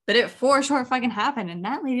 But it for sure fucking happened. And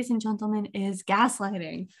that, ladies and gentlemen, is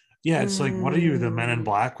gaslighting. Yeah, it's like, what are you, the Men in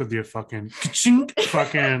Black with your fucking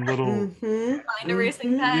fucking little Mhm. Mind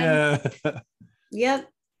erasing Mhm. pen. yeah. Yep.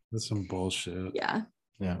 That's some bullshit. Yeah.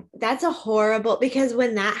 Yeah. That's a horrible, because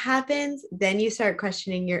when that happens, then you start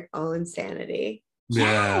questioning your own sanity.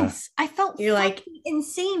 Yeah. Yes. I felt You're like- fucking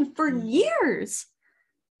insane for years.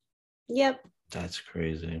 Yep. That's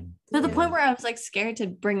crazy. To the Yeah. point where I was like scared to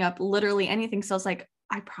bring up literally anything. So I was like,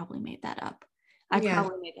 I probably made that up. I Yeah.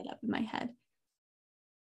 probably made that up in my head.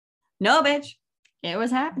 No, bitch. It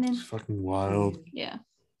was happening. It's fucking wild. Yeah.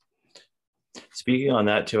 Speaking on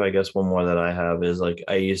that too, I guess one more that I have is like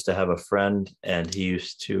I used to have a friend and he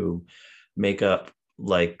used to make up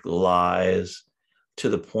like lies to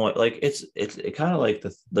the point like it kind of like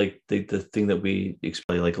the thing that we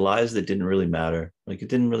explain, like lies that didn't really matter. Like it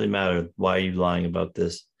didn't really matter, why are you lying about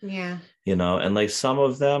this? Yeah. You know, and like some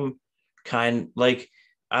of them like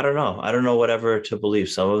I don't know whatever to believe.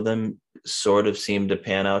 Some of them sort of seem to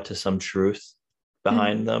pan out to some truth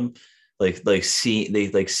behind them, like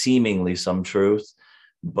seemingly some truth,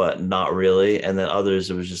 but not really. And then others,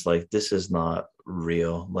 it was just like, this is not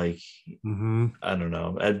real. Like Mm-hmm. I don't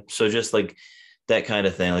know. And so just like that kind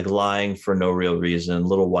of thing, like lying for no real reason,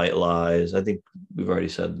 little white lies. I think we've already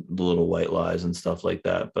said the little white lies and stuff like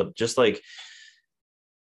that. But just like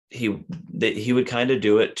he would kind of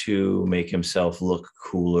do it to make himself look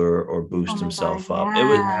cooler or boost Oh my himself God, up.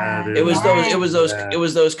 yeah. dude. It was Yeah.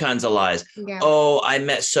 those kinds of lies. Yeah. Oh, I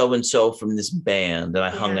met so and so from this band and I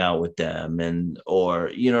hung Yeah. out with them, and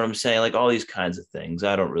or you know what I'm saying, like all these kinds of things.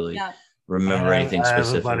 I don't really Yeah. remember anything I have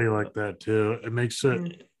specific. a buddy like that too. It makes it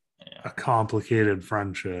Mm. a complicated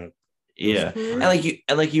friendship. Yeah. Mhm.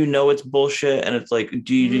 And like you know it's bullshit, and it's like,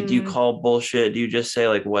 do you Mhm. call bullshit? Do you just say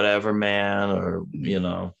like whatever, man, or you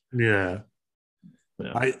know? Yeah.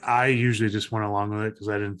 Yeah. I usually just went along with it because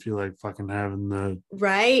I didn't feel like fucking having the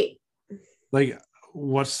Right. like.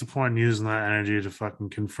 What's the point in using that energy to fucking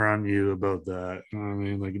confront you about that? You know what I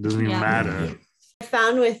mean? Like it doesn't even Yeah. matter. Yeah. I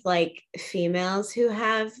found with like females who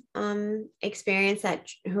have experienced that,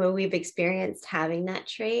 who we've experienced having that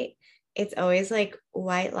trait, it's always like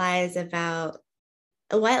white lies that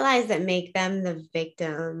make them the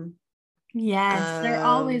victim. Yes. They're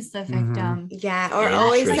always the Mhm. victim. Yeah, or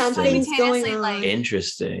always Interesting. something's going Simultaneously, on. like-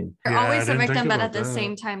 Interesting. They're Yeah, I always the didn't think victim, but about at the that.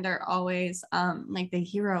 same time, they're always like the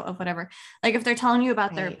hero of whatever. Like if they're telling you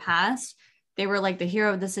about their Right. past, they were like the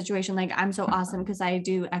hero of the situation. Like, I'm so awesome because I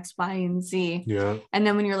do X, Y, and Z. Yeah. And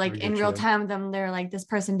then when you're I like get in real you. time with them, they're like, this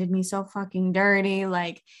person did me so fucking dirty.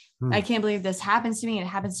 Like, Hmm. I can't believe this happens to me. It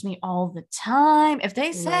happens to me all the time. If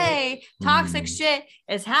they say toxic Hmm. shit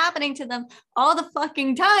is happening to them all the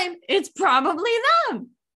fucking time, it's probably them.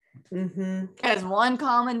 Mm-hmm. There's one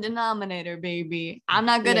common denominator, baby. I'm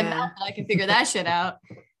not good at Yeah. math, but I can figure that shit out.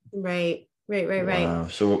 Right. Wow.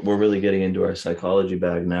 So we're really getting into our psychology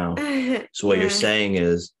bag now. So what Yeah. you're saying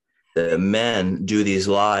is that men do these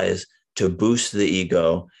lies to boost the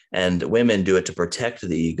ego, and women do it to protect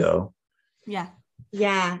the ego. Yeah.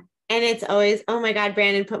 Yeah. And it's always, oh my God,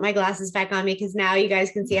 Brandon, put my glasses back on me because now you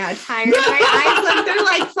guys can see how tired my eyes look. They're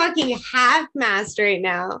like fucking half mast right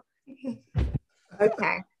now.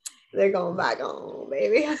 Okay. They're going back on,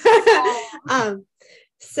 baby.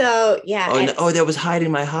 So yeah. Oh, and- that was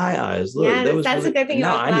hiding my high eyes. Look, yeah, that was that's really, a good thing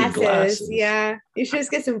now about I need glasses. Yeah. You should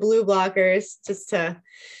just get some blue blockers just to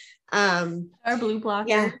Our blue blockers.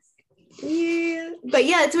 yeah. Yeah, but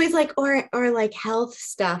yeah, it's always like or like health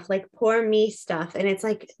stuff, like poor me stuff, and it's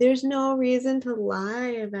like there's no reason to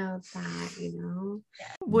lie about that, you know.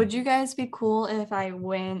 Would you guys be cool if I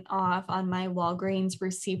went off on my Walgreens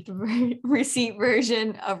receipt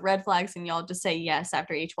version of red flags and y'all just say yes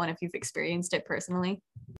after each one if you've experienced it personally?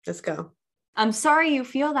 Let's go. I'm sorry you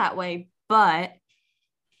feel that way, but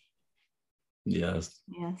Yes.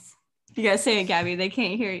 yes. You gotta say it, Gabby. They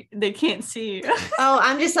can't hear you. They can't see you. Oh,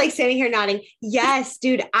 I'm just like standing here nodding. Yes,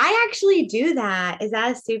 dude, I actually do that. Is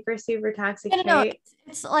that a super, super toxic No, trait?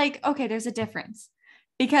 it's like, okay, there's a difference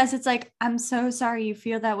because it's like, I'm so sorry you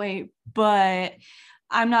feel that way, but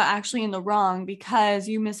I'm not actually in the wrong because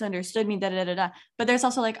you misunderstood me, da da da da. But there's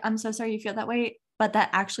also like, I'm so sorry you feel that way, but that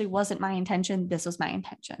actually wasn't my intention. This was my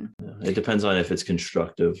intention. It depends on if it's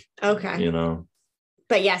constructive, Okay. you know.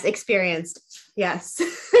 But yes, experienced. Yes.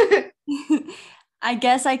 I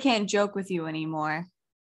guess I can't joke with you anymore.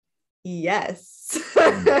 Yes.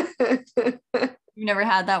 You've never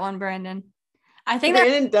had that one, Brandon? I think that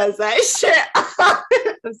Brandon does that shit.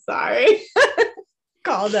 I'm sorry.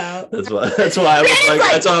 Called out. That's why I was like,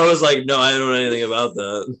 that's why I was like, no, I don't know anything about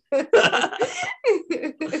that.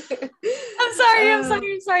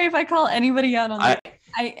 I'm sorry if I call anybody out on that.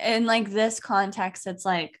 I in like this context, it's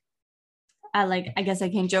like I guess I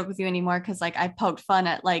can't joke with you anymore because like I poked fun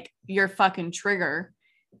at like your fucking trigger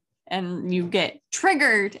and you get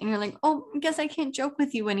triggered and you're like, oh, I guess I can't joke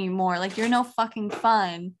with you anymore. Like you're no fucking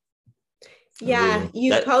fun. Yeah,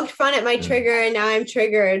 you poked fun at my trigger and now I'm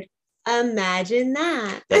triggered. Imagine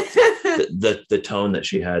that. the tone that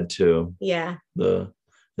she had too. Yeah. The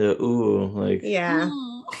ooh, like yeah.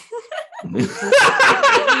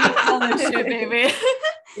 Oh shit, baby.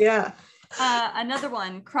 Yeah. Another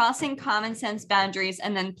one, crossing common sense boundaries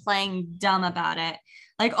and then playing dumb about it.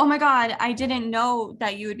 Like, oh my God, I didn't know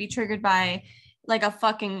that you would be triggered by like a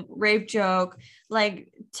fucking rape joke. Like,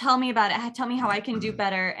 tell me about it. Tell me how I can do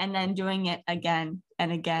better. And then doing it again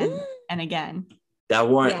and again and again. That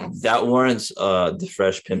warrants the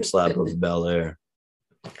Fresh Pimp slap of Bel Air.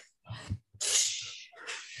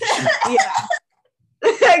 Yeah.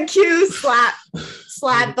 Cue slap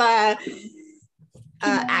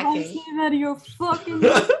acting. Out of your fucking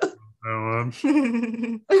virtual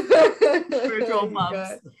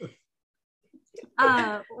bumps.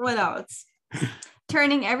 What else?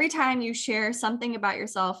 Turning every time you share something about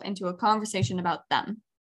yourself into a conversation about them.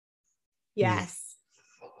 Yes.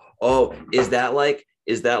 Oh, is that like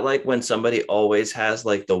when somebody always has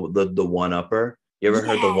like the one upper? You ever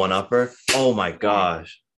heard the one upper? Oh my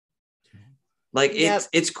gosh. Like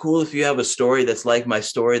it's cool if you have a story that's like my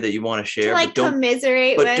story that you want to share, to like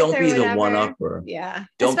commiserate but with don't be whatever. the one upper. Yeah.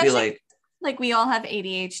 Don't Especially, be like we all have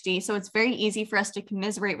ADHD, so it's very easy for us to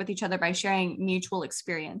commiserate with each other by sharing mutual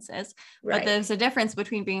experiences. Right. But there's a difference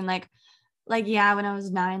between being like, yeah, when I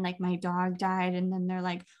was 9, like my dog died, and then they're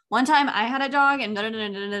like, one time I had a dog, and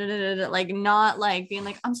like not like being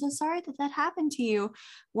like, I'm so sorry that happened to you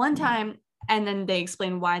one time, and then they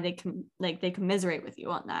explain why they commiserate with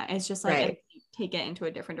you on that. It's just like right. take it into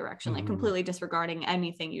a different direction, like completely disregarding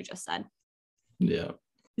anything you just said. Yeah.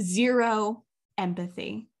 Zero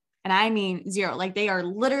empathy. And I mean zero. Like they are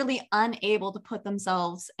literally unable to put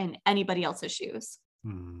themselves in anybody else's shoes.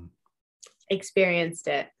 Experienced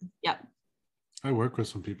it. Yep. I work with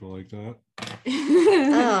some people like that.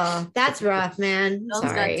 Oh, that's rough, man. Those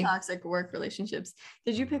Sorry. got toxic work relationships.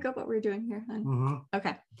 Did you pick up what we're doing here, hon? Mm-hmm.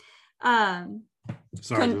 Okay.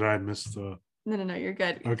 Sorry, did I miss the? No, you're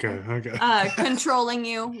good. Okay. Controlling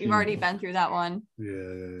you. We've already been through that one.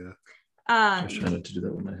 Yeah. I was trying not to do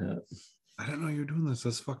that with my hat. I didn't know you were doing this.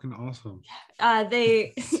 That's fucking awesome.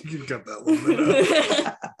 You got that little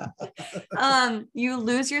bit. You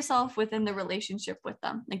lose yourself within the relationship with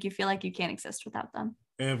them. Like you feel like you can't exist without them.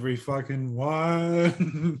 Every fucking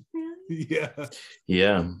one. Yeah.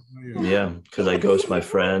 Because I ghost my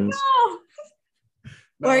friends.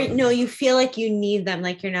 Or no, you feel like you need them,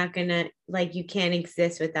 like you're not gonna, like you can't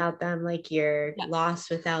exist without them, like you're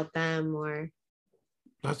lost without them, or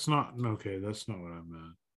that's not okay. That's not what I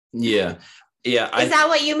meant. Yeah. Is that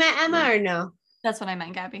what you meant, Emma, or no? That's what I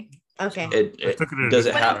meant, Gabby. Okay. Does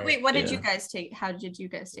it happen? Wait, what did you guys take? How did you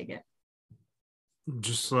guys take it?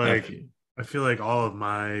 Just like I feel like all of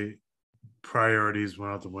my priorities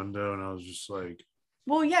went out the window, and I was just like,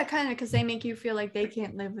 well, yeah, kind of, because they make you feel like they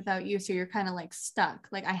can't live without you, so you're kind of like stuck.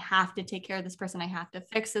 Like I have to take care of this person. I have to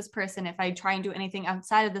fix this person. If I try and do anything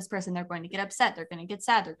outside of this person, they're going to get upset. They're going to get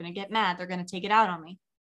sad. They're going to get mad. They're going to take it out on me.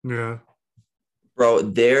 Yeah. Bro,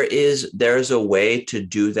 there's a way to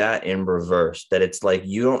do that in reverse, that it's like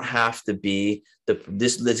you don't have to be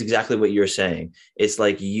that's exactly what you're saying. It's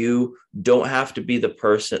like you don't have to be the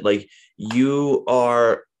person, like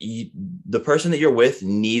the person that you're with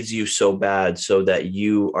needs you so bad, so that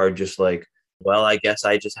you are just like, well, I guess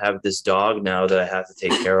I just have this dog now that I have to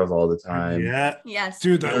take care of all the time. Yeah. Yes.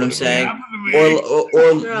 Dude, you know what I'm saying?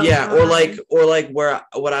 Or like where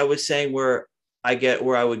what I was saying, where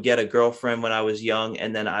I would get a girlfriend when I was young,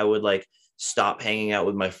 and then I would like stop hanging out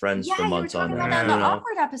with my friends for months on end. Yeah, the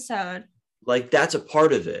awkward episode. Like that's a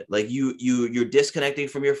part of it. Like you're disconnecting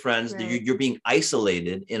from your friends. Right. You're being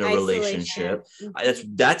isolated in a relationship.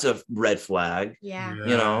 That's a red flag. Yeah.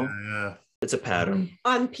 You know. Yeah. It's a pattern.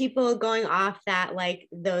 People going off that, like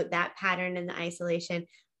that pattern and the isolation,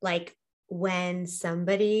 like when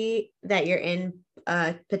somebody that you're in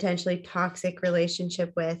a potentially toxic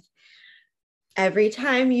relationship with, every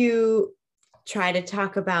time you try to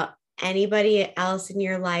talk about anybody else in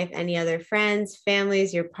your life, any other friends,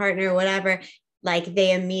 families, your partner, whatever, like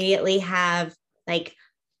they immediately have like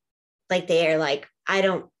they are like, I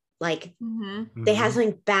don't like, they have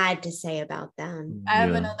something bad to say about them. I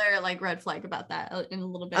have another like red flag about that in a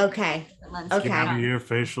little bit. Okay. Yeah, your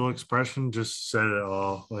facial expression just said it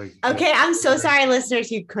all. Like, okay, I'm so sorry,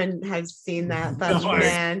 listeners, you couldn't have seen that, but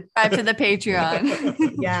man, subscribe to the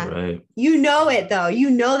Patreon. yeah, right. You know it though.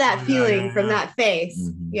 You know that feeling from that face.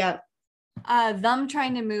 Mhm. Yep. Them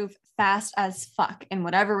trying to move fast as fuck in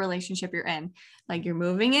whatever relationship you're in. Like you're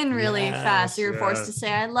moving in really fast. So you're forced to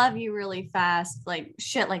say I love you really fast. Like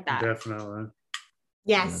shit like that. Definitely.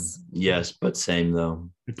 Yes. Yes, but same though.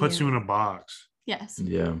 It puts you in a box. Yes.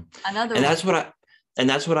 Yeah. Another And one.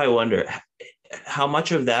 that's what I wonder. How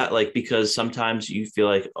much of that, like, because sometimes you feel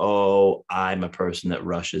like, oh, I'm a person that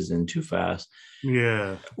rushes in too fast.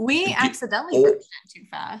 Yeah. We accidentally rushed in too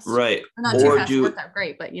fast. Right. Or not too fast, it worked out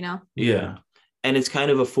great, but you know. Yeah. And it's kind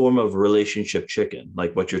of a form of relationship chicken,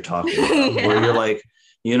 like what you're talking about, where you're like,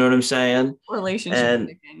 you know what I'm saying? Relationship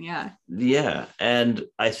chicken, yeah. Yeah. And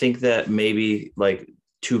I think that maybe like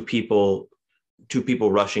two people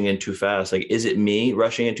rushing in too fast, like, is it me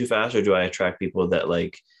rushing in too fast, or do I attract people that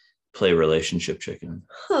like play relationship chicken?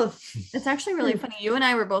 It's actually really funny. You and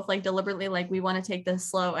I were both like deliberately like, we want to take this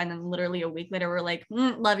slow, and then literally a week later we're like,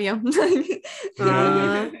 love you.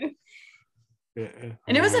 Yeah.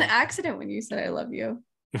 And it was an accident when you said I love you.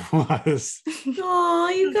 It was. Oh,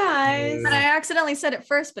 you guys. And I accidentally said it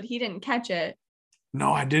first, but he didn't catch it.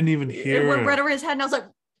 No, I didn't even It hear went it. right over his head, and I was like,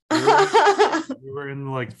 We were in the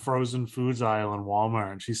like frozen foods aisle in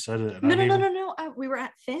Walmart, and she said it. no. We were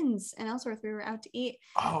at Finn's in Ellsworth. We were out to eat.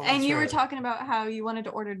 Oh, And you were right. talking about how you wanted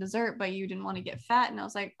to order dessert, but you didn't want to get fat. And I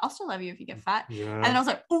was like, I'll still love you if you get fat. Yeah. And then I was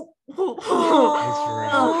like, oh.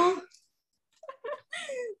 Oh.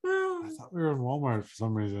 I thought we were in Walmart for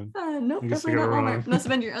some reason. Nope, I guess definitely I not got it Walmart. wrong. Must have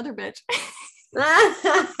been your other bitch.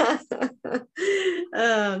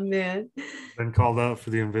 Oh man. Been called out for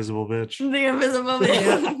the invisible bitch. The invisible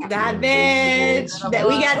bitch. That Yeah. bitch. That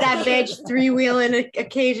we got that bitch three-wheeling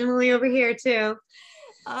occasionally over here too.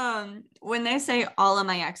 When they say all of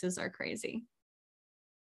my exes are crazy.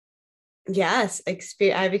 Yes,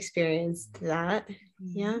 I've experienced that.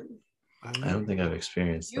 Yeah. I don't think I've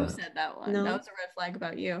experienced You that. said that one. No. That was a red flag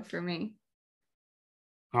about you for me.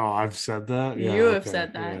 Oh, I've said that. Yeah, you have okay,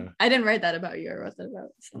 said that. yeah. I didn't write that about you. I wrote that about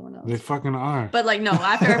someone else. They fucking are. But like, no,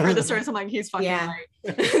 after I heard the stories, I'm like, he's fucking Yeah. right.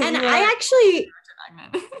 And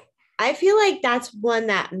I feel like that's one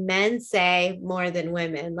that men say more than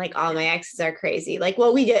women. Like all my exes are crazy. Like,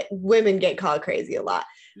 well, women get called crazy a lot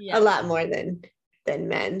more than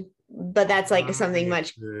men. But that's like something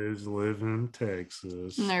much. Kids live in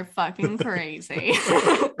Texas. And they're fucking crazy.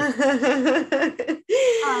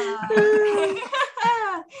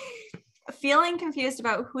 Feeling confused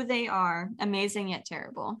about who they are, amazing yet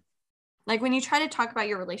terrible. Like when you try to talk about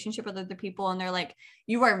your relationship with other people and they're like,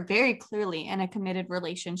 you are very clearly in a committed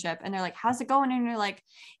relationship. And they're like, how's it going? And you're like,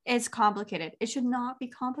 it's complicated. It should not be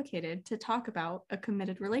complicated to talk about a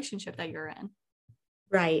committed relationship that you're in.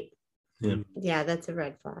 Right. Yeah. Yeah, that's a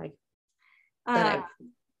red flag that I've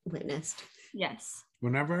witnessed. Yes.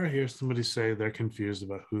 Whenever I hear somebody say they're confused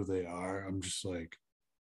about who they are, I'm just like,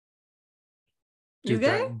 You dude,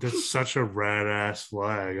 gay? that's such a red ass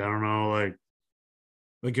flag. I don't know,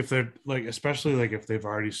 like if they're like, especially like if they've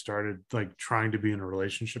already started like trying to be in a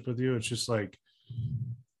relationship with you, it's just like,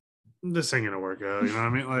 this ain't gonna work out. You know what I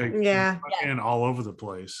mean? Like, Yeah. fucking all over the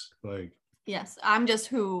place. Like, Yes. I'm just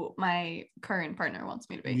who my current partner wants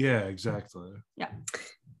me to be. yeah, exactly.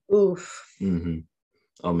 Oof. Mm-hmm.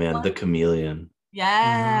 Oh man, What? the chameleon.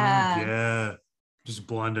 Yeah. Yeah. Just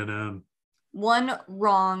blending in. One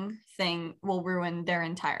wrong thing will ruin their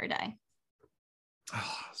entire day.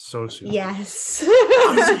 So soon. Yes.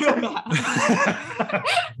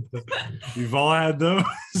 We've all had those.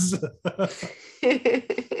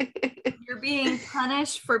 You're being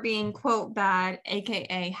punished for being, quote, bad,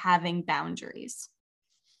 aka having boundaries.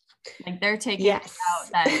 Like they're taking Yes. it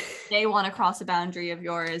out that they want to cross a boundary of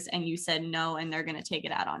yours and you said no and they're going to take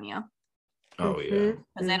it out on you Oh yeah. Mhm,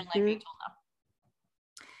 because they don't like mhm. being told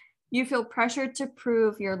no. You feel pressured to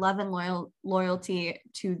prove your love and loyalty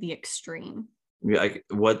to the extreme. Yeah.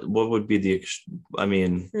 What would be the? I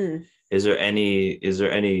mean, Hmm. is there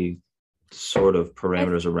any sort of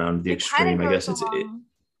parameters around the It kinda extreme? I guess goes it's along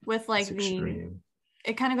with like it's the extreme.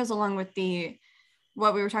 it kind of goes along with the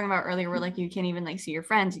what we were talking about earlier, where like you can't even like see your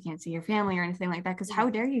friends, you can't see your family or anything like that, because how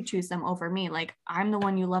dare you choose them over me? Like I'm the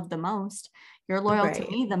one you love the most, you're loyal to Right.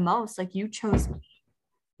 me the most, like you chose me.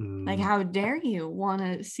 Mm. Like how dare you want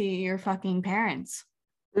to see your fucking parents?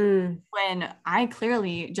 when I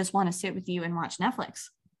clearly just want to sit with you and watch Netflix.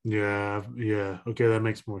 Yeah. Okay, that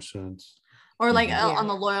makes more sense. Or like Yeah. on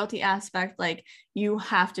the loyalty aspect, like you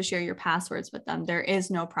have to share your passwords with them. There is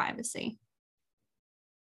no privacy.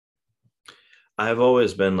 I've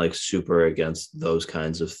always been like super against those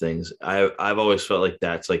kinds of things. I've always felt like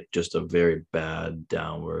that's like just a very bad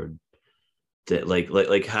downward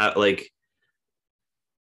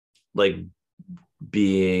like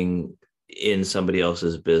being in somebody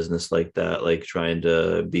else's business like that, like trying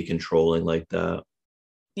to be controlling like that.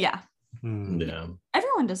 Yeah. Yeah.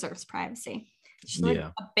 Everyone deserves privacy. It's just like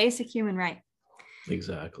Yeah. a basic human right.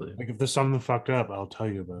 Exactly. Like if there's something fucked up, I'll tell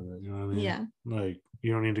you about it. You know what I mean? Yeah. Like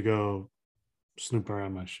you don't need to go snoop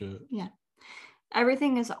around my shit. Yeah.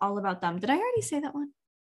 Everything is all about them. Did I already say that one?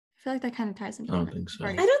 I feel like that kind of ties into I don't it. think so.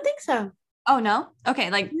 I don't think so. Oh no. Okay.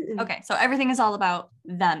 Like, Mm-mm. okay. So everything is all about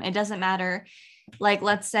them. It doesn't matter. Like,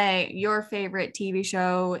 let's say your favorite TV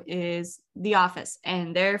show is The Office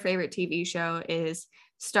and their favorite TV show is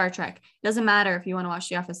Star Trek. It doesn't matter if you want to watch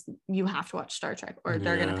The Office, you have to watch Star Trek or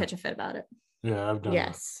they're going to Yeah. pitch a fit about it. Yeah, I've done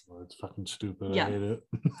Yes. that. It's fucking stupid. Yeah. I hate it.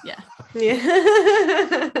 Yeah.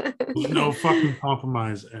 Yeah. There's no fucking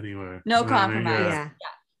compromise anywhere. No You know what I mean? compromise. Yeah.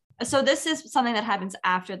 So this is something that happens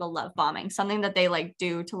after the love bombing, something that they like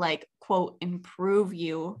do to like quote improve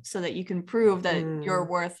you so that you can prove that you're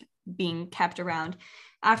worth being kept around.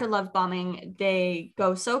 After love bombing, they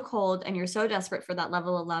go so cold and you're so desperate for that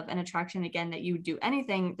level of love and attraction again that you would do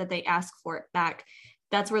anything that they ask for it back.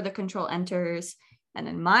 That's where the control enters. And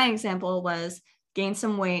then my example was gain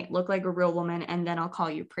some weight, look like a real woman, and then I'll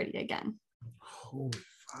call you pretty again. Holy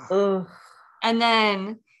fuck. Ugh. And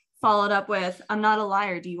then followed up with, I'm not a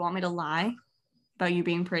liar. Do you want me to lie about you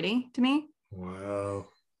being pretty to me? Wow.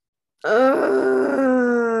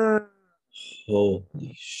 Ugh.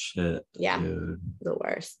 Holy shit. Yeah. Dude. The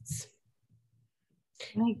worst.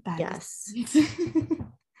 Like that. Yes.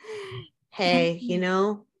 Hey,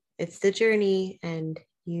 it's the journey and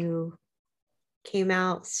you came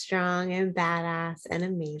out strong and badass and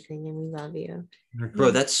amazing and we love you.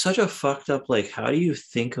 Bro, that's such a fucked up, like, how do you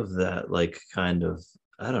think of that? Like, kind of,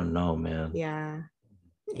 I don't know, man. Yeah.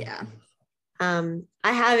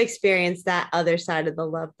 I have experienced that other side of the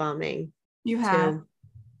love bombing You have. too.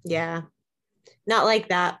 Yeah. Not like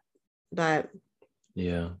that, but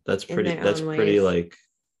Yeah, that's In pretty, their that's own pretty, ways. like,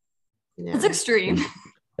 yeah. It's extreme.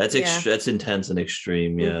 that's Yeah. that's intense and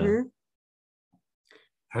extreme. Yeah. Mhm.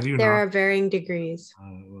 How do you There not? are varying degrees.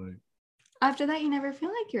 Like, After that, you never feel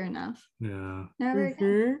like you're enough. yeah. Never again.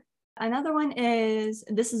 Mhm. Another one is,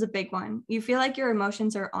 this is a big one. You feel like your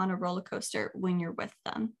emotions are on a roller coaster when you're with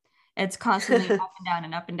them. It's constantly up and down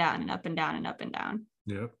and up and down and up and down and up and down.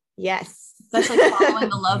 Yep. Yes. That's like following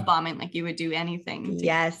the love bombing. Like you would do anything to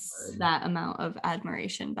Yes. get that amount of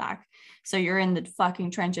admiration back. So you're in the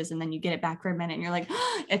fucking trenches and then you get it back for a minute and you're like,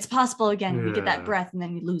 it's possible again. And you get that Yeah. breath and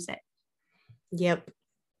then you lose it. Yep.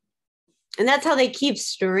 And that's how they keep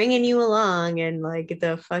stringing you along and like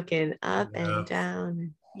the fucking up Yeah. and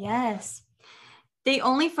down. Yes. They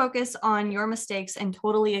only focus on your mistakes and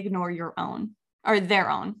totally ignore your own or their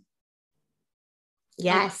own.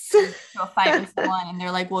 Yes. To a fight with someone and they're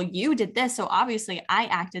like, well, you did this. So obviously I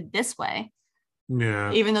acted this way,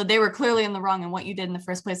 Yeah. even though they were clearly in the wrong. And what you did in the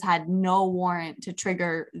first place had no warrant to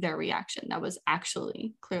trigger their reaction. That was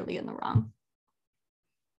actually clearly in the wrong.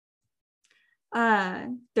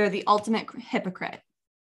 They're the ultimate hypocrite.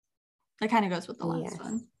 That kind of goes with the last Yes.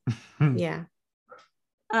 one. Yeah.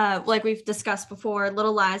 Like we've discussed before,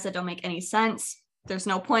 little lies that don't make any sense. There's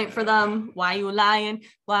no point for them. Why you lying?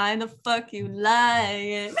 Why the fuck you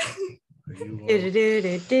lying?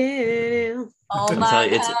 Do-do-do-do-do. Oh I'm my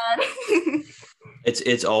telling you, god.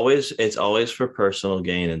 it's always for personal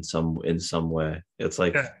gain in some way. It's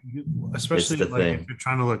like, Yeah. Especially the like thing. if you're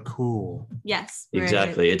trying to look cool. Yes. Right.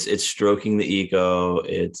 exactly. It's stroking the ego.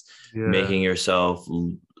 It's Yeah. making yourself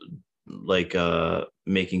like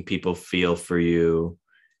making people feel for you.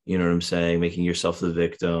 You know what I'm saying? Making yourself the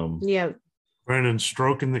victim. Yep. Brandon,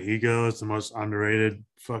 stroking the ego is the most underrated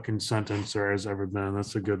fucking sentence there has ever been.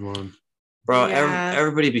 That's a good one. Bro, Yeah.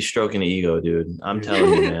 everybody be stroking the ego, dude. I'm Yeah.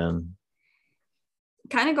 telling you, man.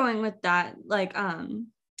 Kind of going with that, like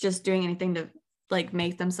just doing anything to like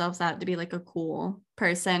make themselves out to be like a cool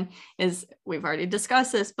person is, we've already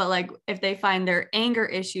discussed this, but like if they find their anger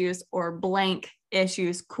issues or blank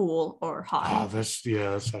issues cool or Oh, hot. that's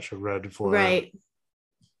such a red flag. Right.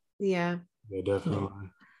 Yeah. Yeah, definitely.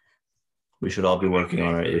 We should all be working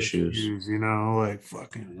on our issues. You know, like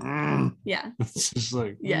fucking. Yeah. It's just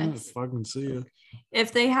like, Yes. fucking see you.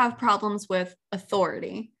 If they have problems with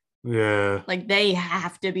authority, Yeah. like they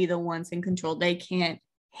have to be the ones in control. They can't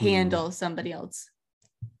handle somebody else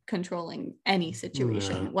controlling any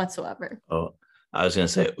situation whatsoever. Oh, I was gonna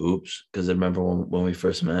say oops, because I remember when we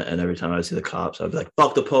first met, and every time I see the cops, I'd be like,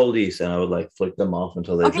 fuck the police, and I would like flick them off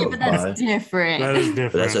until they drove But that's by. different. That is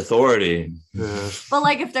different. But that's authority. Yeah. But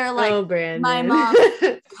like if they're like, Oh, Brandon. my mom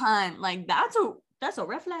cunt, like that's a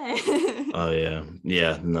red flag. Oh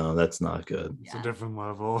yeah, no, that's not good. It's a different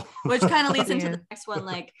level. Which kind of leads into Yeah. the next one,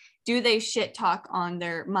 like, do they shit talk on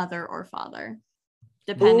their mother or father?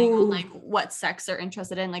 Depending on like what sex they're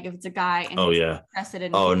interested in. Like if it's a guy and he's interested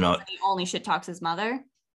in Oh, females no. and he only shit talks his mother.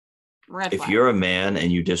 Red If flag. you're a man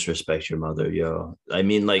and you disrespect your mother, yo, I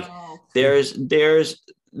mean, like, Oh. there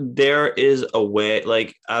is a way,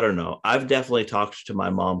 like, I don't know, I've definitely talked to my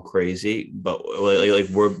mom crazy, but like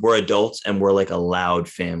we're adults and we're like a loud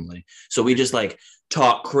family, so we just like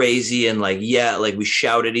talk crazy and like like we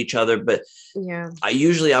shout at each other, but Yeah.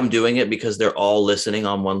 I'm doing it because they're all listening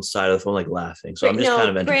on one side of the phone, like laughing, so I'm just kind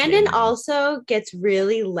of entertaining Brandon them. also gets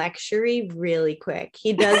really lectury really quick.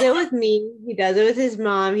 He does it with me. He does it with his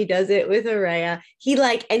mom. He does it with Araya. He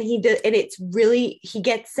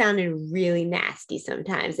gets sounding really nasty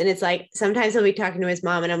sometimes. And it's like, sometimes he'll be talking to his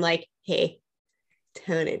mom and I'm like, hey,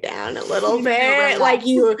 tone it down a little You need to bit. relax. Like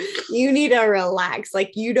you need to relax.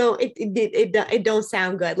 Like you don't, it don't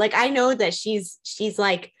sound good. Like I know that she's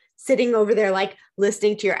like sitting over there, like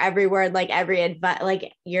listening to your every word, like every advice,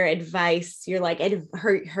 like your advice. You're like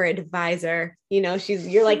her advisor. You know,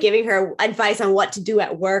 you're like giving her advice on what to do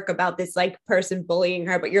at work about this like person bullying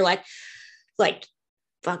her, but you're like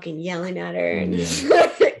fucking yelling at her, and it's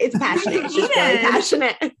passionate. It's just really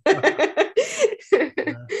passionate.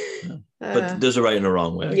 But there's a right and a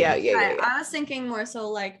wrong way. Yeah. I was thinking more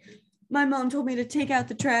so like, my mom told me to take out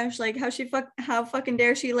the trash. Like how fucking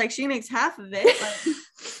dare she? Like she makes half of it.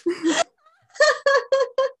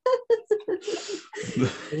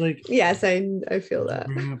 Like, yes, I feel that.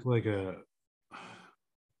 bring up like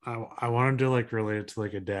I wanted to like relate it to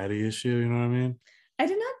like a daddy issue. You know what I mean? I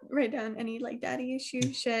did not write down any like daddy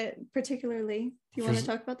issue shit particularly. Do you want to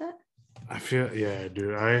talk about that? I feel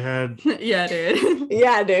dude. I had Yeah, dude.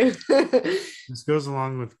 Yeah, dude. this goes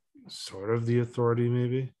along with sort of the authority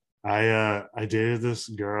maybe. I dated this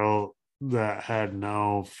girl that had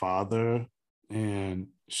no father, and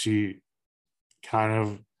she kind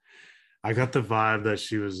of, I got the vibe that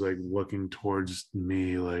she was like looking towards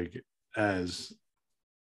me like as,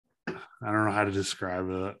 I don't know how to describe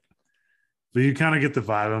it, but you kind of get the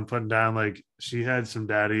vibe I'm putting down. Like she had some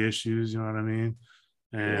daddy issues, you know what I mean?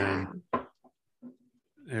 And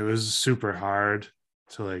it was super hard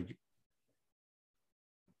to like,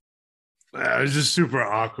 it was just super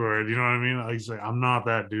awkward, you know what I mean? Like, I'm not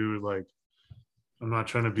that dude. Like, I'm not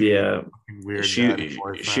trying to be fucking weird.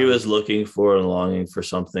 She was looking for and longing for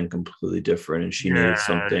something completely different, and she needed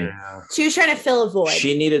something. Yeah. She was trying to fill a void.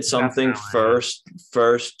 She needed something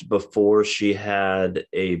first before she had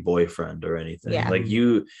a boyfriend or anything. Yeah. Like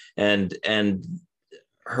you and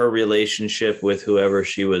her relationship with whoever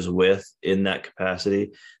she was with in that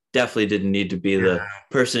capacity definitely didn't need to be the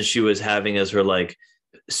person she was having as her like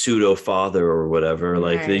pseudo father or whatever.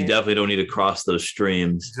 Like you definitely don't need to cross those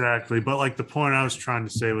streams. Exactly. But like the point I was trying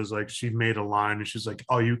to say was like she made a line and she's like,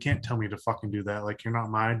 oh, you can't tell me to fucking do that. Like you're not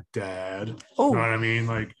my dad. You know what I mean?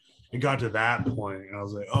 Like it got to that point and I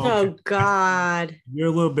was like, oh God, you're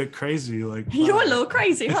a little bit crazy. Like you're a little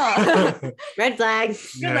crazy, huh? Red flag.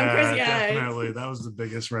 Yeah, crazy definitely. That was the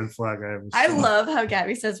biggest red flag I ever saw. I love how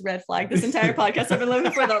Gabby says red flag this entire podcast. I've been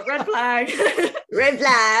looking for the red flag. Red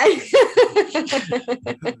flag.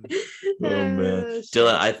 Oh man,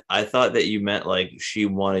 Dylan, I thought that you meant like she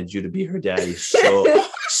wanted you to be her daddy so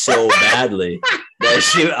badly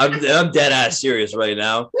that I'm dead ass serious right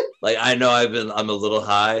now. Like I know I'm a little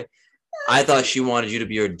high. I thought she wanted you to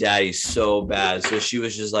be her daddy so bad, so she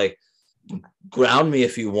was just like, ground me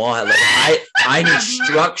if you want. Like I need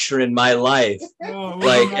structure in my life.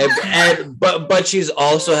 Like but she's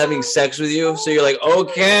also having sex with you, so you're like,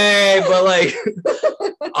 okay, but like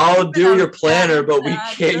I'll do your planner, but you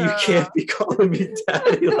can't be calling me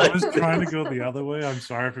daddy. Like I was trying to go the other way. I'm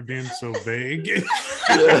sorry for being so vague.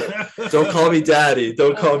 Yeah. Don't call me daddy.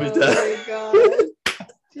 Don't call me daddy. Oh my God.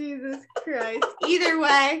 Jesus Christ. Either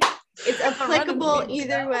way, it's applicable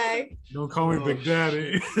either way. Don't call me Big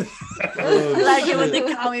Daddy. I like it when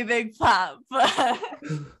they call me Big Pop.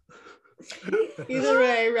 Either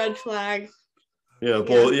way, red flag.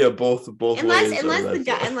 Both Unless ways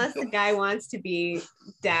the guy wants to be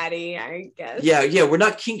daddy, I guess. Yeah, we're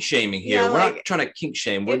not kink shaming here. Yeah, we're like, not trying to kink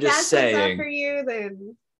shame. We're if just that's saying what's up for you,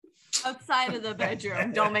 then Outside of the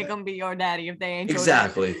bedroom, don't make them be your daddy if they ain't your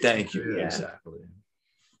exactly. Thank you. Yeah. Exactly.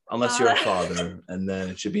 Unless you're a father, and then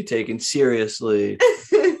it should be taken seriously.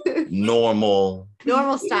 normal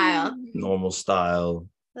style. normal style.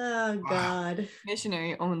 Oh God.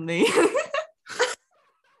 Missionary only.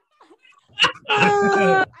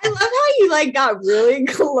 I love how you like got really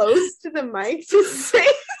close to the mic to say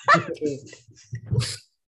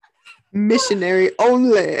missionary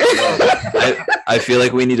only. I feel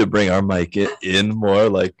like we need to bring our mic in more.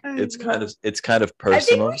 Like it's kind of I think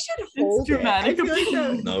personal. we should hold it. dramatic. I feel like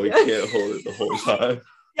that- No, we can't hold it the whole time.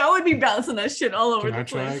 Y'all would be bouncing that shit all over Can I the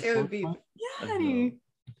try? place. It would be Yeah, honey.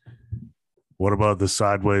 What about the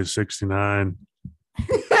sideways 69?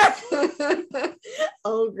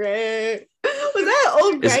 old Greg. Was that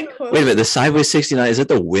old Is- Greg quote? Wait a minute, the sideways 69, is that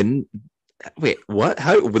the wind? Wait, what?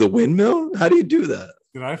 How with a windmill? How do you do that?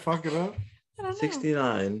 Did I fuck it up? I don't know.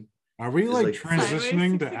 69, Are we It's like like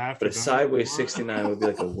transitioning to sideways after? but a sideways 69 would be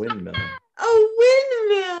like a windmill. A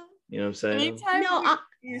windmill. You know what I'm saying? Anytime No,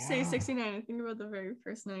 you say 69, I think about the very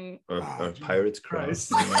first night. Or Oh, Pirates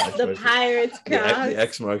Christ. Cross. the Pirates cross. The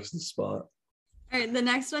X marks the spot. All right, the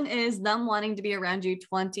next one is them wanting to be around you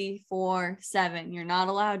 24/7. You're not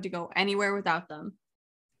allowed to go anywhere without them.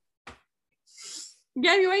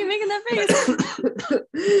 Yeah, why are you making that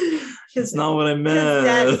face? That's not what I meant.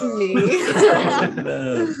 That's me. That's not what I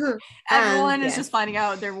meant. Everyone is yeah. just finding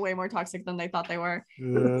out they're way more toxic than they thought they were.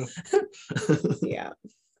 Yeah.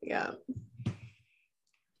 Yeah.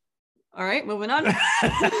 All right, moving on.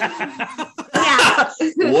 Yeah.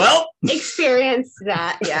 Well, Experienced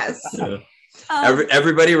that, yes. yeah. Um,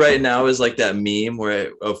 Everybody right now is like that meme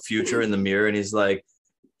where of Future in the mirror, and he's like,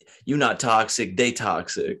 "You not toxic, they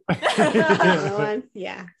toxic."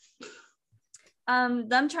 Yeah.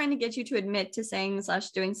 them trying to get you to admit to saying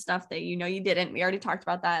 / doing stuff that you know you didn't. We already talked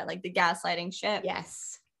about that, like the gaslighting shit.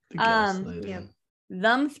 Yes. The Um, gaslighting. Yep.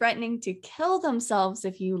 Them threatening to kill themselves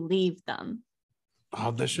if you leave them.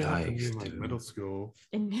 Oh, this shit happened Yikes, in like dude. middle school.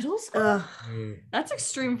 In middle school? Ugh, That's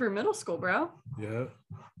extreme for middle school, bro. Yeah.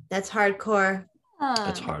 that's hardcore.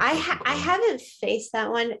 That's hard. I haven't faced that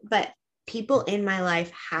one, but people in my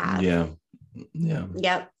life have. Yeah. Yeah.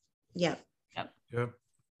 Yep. Yep. Yep.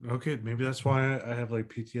 Okay, maybe that's why I have like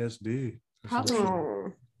PTSD. or some Probably. shit.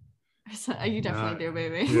 Oh. You definitely do,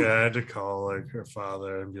 baby. Yeah, I had to call like her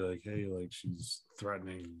father and be like, "Hey, like she's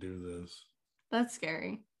threatening to do this." That's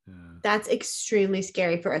scary. Yeah. That's extremely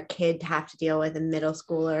scary for a kid to have to deal with, a middle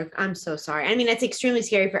schooler. I'm so sorry. I mean, it's extremely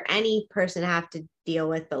scary for any person to have to deal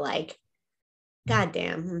with, but like,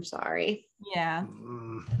 goddamn, I'm sorry. Yeah.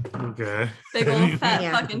 Okay. Big old fat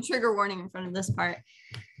Yeah. fucking trigger warning in front of this part.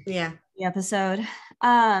 Yeah. The episode.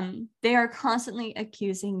 They are constantly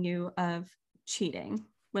accusing you of cheating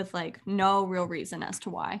with like no real reason as to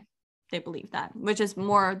why they believe that, which is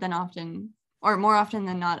more often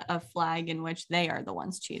than not a flag in which they are the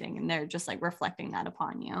ones cheating and they're just like reflecting that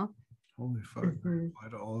upon you. Holy fuck! Mhm. Why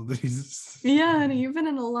do all of these? Yeah, honey, you've been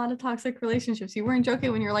in a lot of toxic relationships. You weren't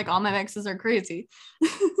joking when you're like, all my exes are crazy.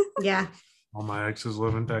 Yeah. All my exes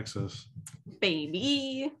live in Texas.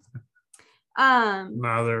 Baby.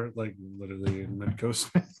 Now they're like literally in Midcoast.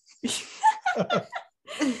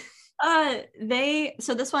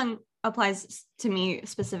 So this one applies to me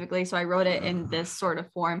specifically, so I wrote it in this sort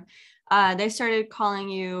of form. They started calling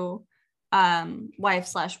you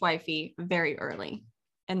wife/wifey very early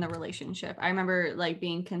in the relationship. I remember like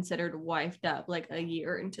being considered wifed up like a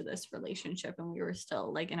year into this relationship, and we were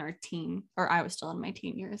still like in our teen, or I was still in my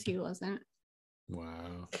teen years, he wasn't.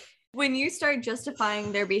 Wow. When you start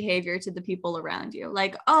justifying their behavior to the people around you,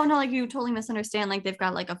 like, oh no, like you totally misunderstand, like they've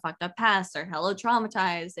got like a fucked up past, they're hella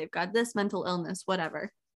traumatized, they've got this mental illness, whatever.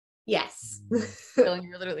 Yes. Dylan,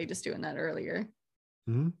 you were literally just doing that earlier.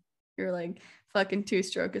 Hmm? You're like, fucking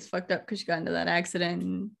two-stroke is fucked up because you got into that accident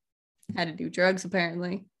and had to do drugs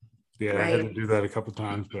apparently. Yeah, I had to Right. do that a couple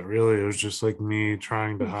times, but really it was just like me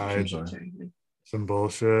trying to hide some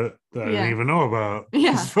bullshit that I Yeah. didn't even know about.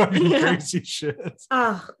 Yeah. It's fucking Yeah. crazy shit.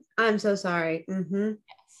 Oh, I'm so sorry. Mm-hmm.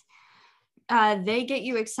 They get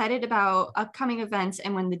you excited about upcoming events,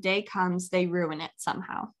 and when the day comes, they ruin it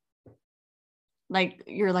somehow. Like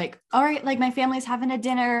you're like, all right, like my family's having a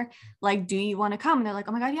dinner. Like, do you want to come? And they're like,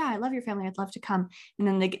 oh my God, yeah, I love your family. I'd love to come. And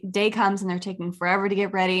then the day comes and they're taking forever to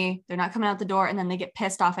get ready. They're not coming out the door. And then they get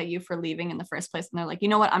pissed off at you for leaving in the first place. And they're like, you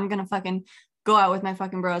know what? I'm going to fucking go out with my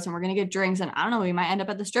fucking bros and we're going to get drinks. And I don't know, we might end up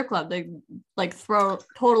at the strip club. They like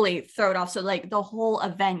totally throw it off. So like the whole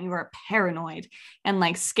event, you are paranoid and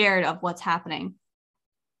like scared of what's happening.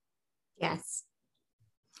 Yes.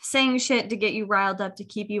 Saying shit to get you riled up, to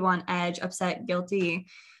keep you on edge, upset, guilty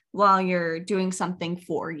while you're doing something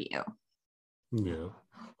for you. Yeah.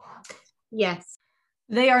 Yes.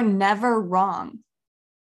 They are never wrong.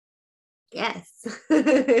 Yes.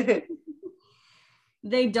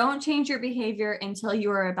 They don't change your behavior until you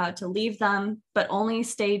are about to leave them, but only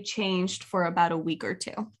stay changed for about a week or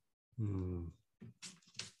two. Mm.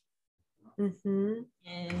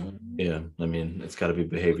 Yeah, I mean, it's got to be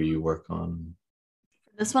behavior you work on.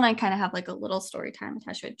 This one, I kind of have like a little story time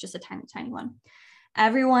attached to it, just a tiny, tiny one.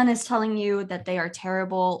 Everyone is telling you that they are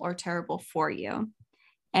terrible or terrible for you.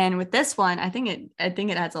 And with this one, I think it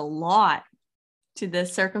adds a lot to the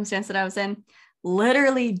circumstance that I was in.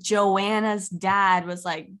 Literally, Joanna's dad was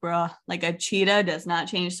like, bruh, like a cheetah does not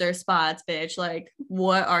change their spots, bitch. Like,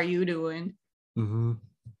 what are you doing? That's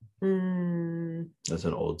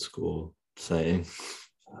an old school saying.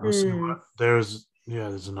 There's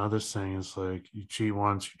another saying. It's like you cheat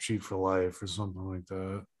once, you cheat for life, or something like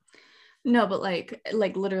that. No, but like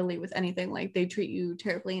literally with anything, like they treat you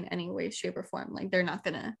terribly in any way, shape, or form. Like they're not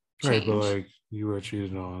gonna change. Right, but like you were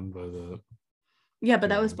cheated on by the. Yeah, but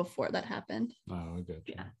that was before that happened. Oh, I got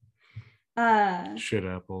you. Yeah. Shit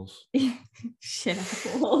apples. Shit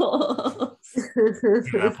apples.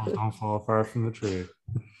 Shit apples don't fall far from the tree.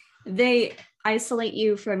 They isolate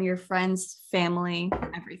you from your friends, family,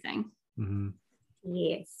 everything.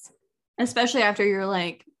 Yes. Especially after you're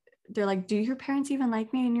like, they're like, do your parents even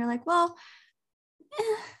like me? And you're like, well,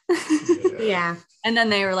 Yeah. And then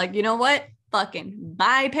they were like, you know what? Fucking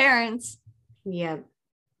bye, parents. Yep.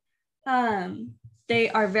 They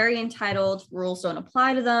are very entitled. Rules don't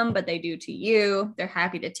apply to them, but they do to you. They're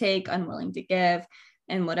happy to take, unwilling to give,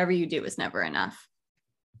 and whatever you do is never enough.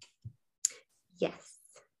 Yes.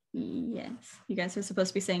 Yes. You guys are supposed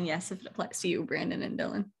to be saying yes if it applies to you, Brandon and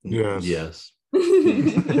Dylan. Yes.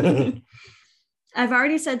 I've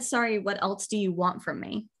already said sorry. What else do you want from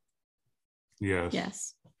me? Yes.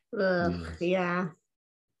 Yes. Ugh, yeah.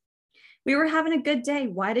 We were having a good day.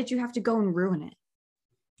 Why did you have to go and ruin it?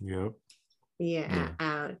 Yep. Yeah.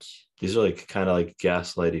 Ouch. These are like kind of like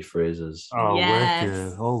gaslighty phrases. Oh, Yes.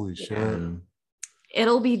 wicked. Holy shit. Yeah.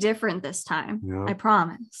 It'll be different this time. Yep. I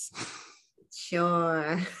promise.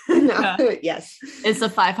 Sure. No. Yes. It's the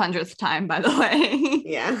 500th time, by the way.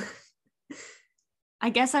 Yeah. I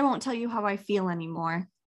guess I won't tell you how I feel anymore.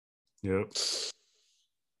 Yep.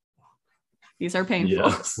 These are painful.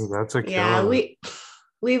 Yes. So that's a killer. Yeah,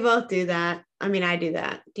 we both do that. I mean, I do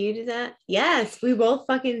that. Do you do that? Yes, we both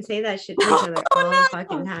fucking say that shit to each other all the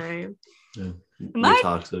fucking time. Yeah. Am I You're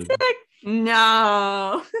toxic.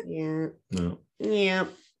 No. Yeah. No. Yeah.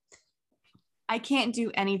 I can't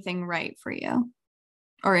do anything right for you.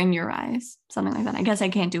 Or in your eyes. Something like that. I guess I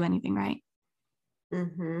can't do anything right.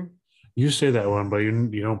 You say that one, but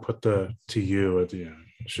you don't put the to you at the end.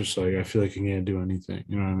 It's just like I feel like you can't do anything.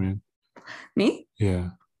 You know what I mean? Me?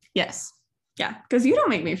 Yeah. Yes. Yeah. Because you don't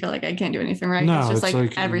make me feel like I can't do anything right. No, it's just it's like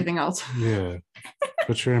like everything else. Yeah.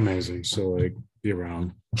 But you're amazing. So like you're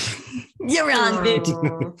wrong. You're wrong,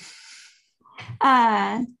 bitch.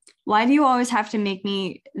 Oh. Why do you always have to make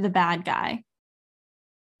me the bad guy?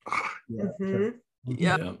 Mhm.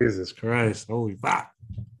 Yeah. Jesus Christ. Holy fuck.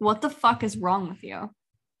 What the fuck is wrong with you?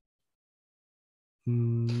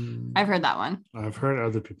 I've heard that one. I've heard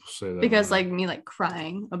other people say that. Because one. like me like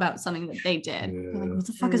crying about something that they did. Yeah. Like, what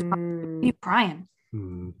the fuck is wrong with you crying?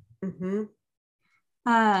 Mhm.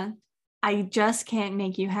 I just can't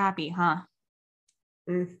make you happy, huh?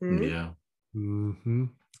 Mhm. Yeah.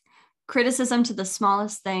 Criticism to the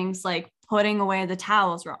smallest things, like putting away the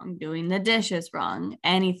towels wrong, doing the dishes wrong,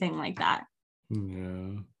 anything like that.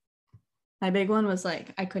 Yeah. My big one was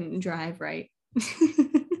like I couldn't drive right.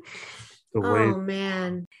 The way Oh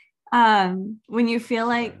man. When you feel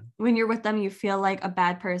like when you're with them, you feel like a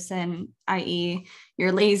bad person, i.e.,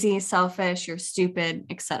 you're lazy, selfish, you're stupid,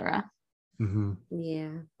 etc.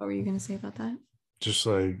 Yeah. What were you gonna say about that? just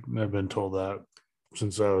like I've been told that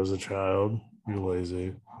since I was a child. You're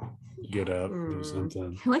lazy. Get up, do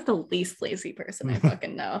something. You're like the least lazy person I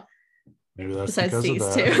fucking know. Maybe that's Besides because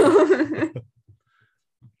of these that. two.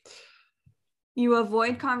 You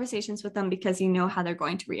avoid conversations with them because you know how they're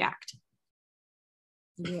going to react.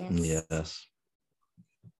 Yes.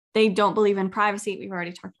 They don't believe in privacy. We've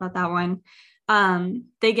already talked about that one.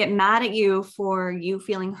 They get mad at you for you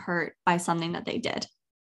feeling hurt by something that they did.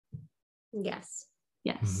 Yes.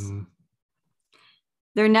 Yes. Mhm.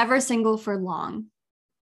 They're never single for long.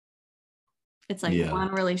 It's like Yeah.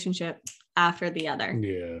 one relationship after the other.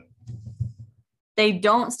 Yeah. They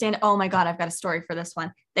don't stand. Oh my God, I've got a story for this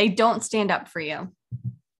one. They don't stand up for you.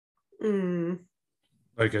 Mm.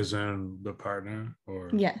 Like as in the partner or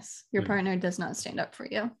Yes. Your Yeah. partner does not stand up for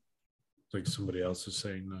you. like somebody else is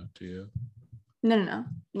saying that to you. No.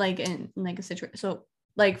 Like in like a situation. So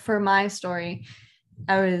like for my story,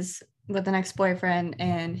 I was with an ex-boyfriend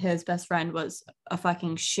and his best friend was a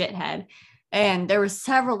fucking shithead. And there were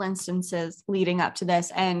several instances leading up to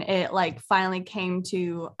this, and it like finally came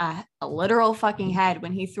to a literal fucking head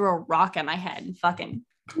when he threw a rock at my head and fucking.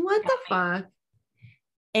 What the fuck?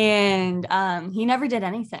 And he never did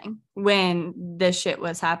anything when this shit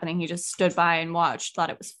was happening. He just stood by and watched, thought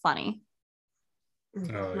it was funny. What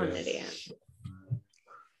an idiot.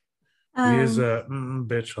 He is a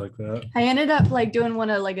bitch like that. I ended up like doing one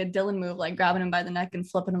of like a Dylan move, like grabbing him by the neck and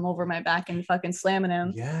flipping him over my back and fucking slamming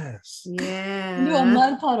him Yes. Yeah. into a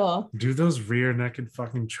mud puddle. Do those rear naked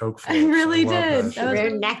fucking choke I flips. really love did. that shit. That was Rear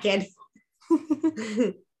really- naked.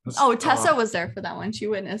 That's- Oh, Tessa was there for that one. She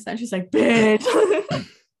witnessed that. She's like, bitch.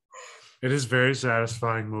 It is very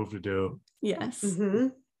satisfying move to do. Yes.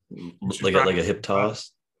 Mhm. Like a hip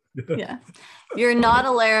toss. Yeah. You're not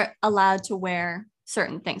allowed to wear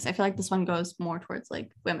certain things. I feel like this one goes more towards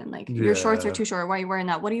like women. Like your shorts are Yeah. too short. Why are you wearing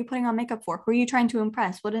that? What are you putting on makeup for? Who are you trying to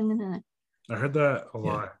impress? What in I heard that a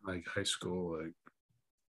lot in like high school, like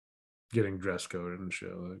getting dress code and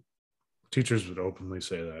shit. Like teachers would openly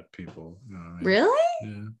say that. People, you know what I mean? Really?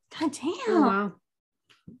 Yeah. God Oh, damn. wow.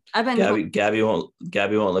 I've been Gabby won't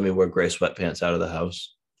let me wear gray sweatpants out of the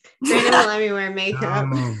house. Brandon won't let me wear makeup.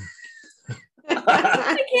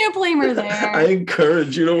 I can't blame her I there.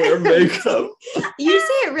 encourage you to wear makeup. You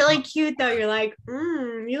say it really cute though. You're like,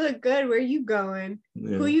 you look good. Where are you going?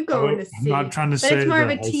 Who are you going to I'm see? not trying to But say it's more the of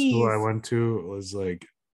a high school I tease. went to was like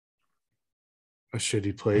a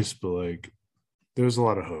shitty place, but like there was a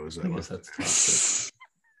lot of hoes. I guess that's toxic.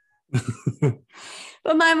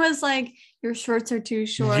 But mine was like, your shorts are too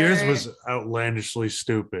short. Yours was outlandishly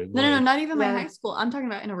stupid. No, like- not even my Yeah. high school. I'm talking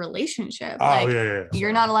about in a relationship. Oh like, yeah.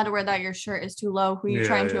 you're not allowed to wear that. Your shirt is too low. Who are you Yeah,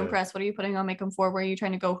 trying to yeah. impress? What are you putting on makeup for? Where are you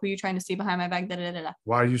trying to go? Who are you trying to see behind my back? Da, da, da, da.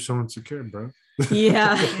 Why are you so insecure, bro?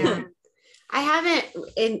 Yeah. Yeah. I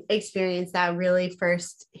haven't experienced that really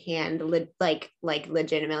firsthand, like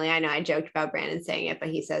legitimately. I know I joked about Brandon saying it, but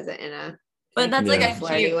he says it in a But that's like Yeah. a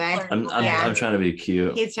flirty cute way. flirt. I'm Yeah. trying to be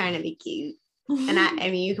cute. he's trying to be cute. And I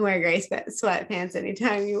mean, you can wear gray sweatpants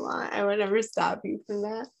anytime you want. I would never stop you from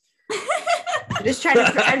that. I'm just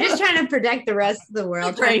trying to protect the rest of the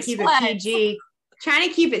world. Trying to keep it Gray PG. Trying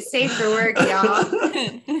to keep it safe for work, y'all.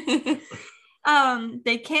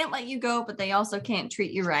 They can't let you go, but they also can't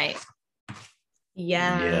treat you right.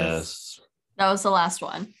 Yes. That was the last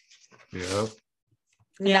one. Yeah.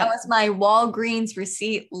 That was my Walgreens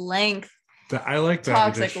receipt length. I like that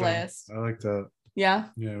Toxic addition. list. I like that. Yeah.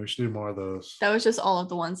 Yeah, we should do more of those. That was just all of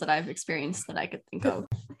the ones that I've experienced that I could think of.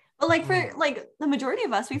 But like for like the majority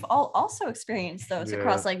of us, we've all also experienced those Yeah.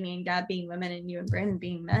 across like me and Gab being women and you and Brandon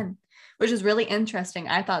being men, which is really interesting.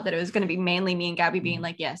 I thought that it was going to be mainly me and Gabby being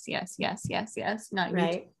like, yes, yes, yes, yes, yes. Not you too.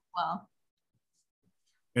 Right. Well,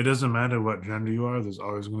 It doesn't matter what gender you are. There's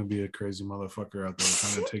always going to be a crazy motherfucker out there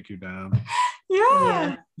trying to take you down.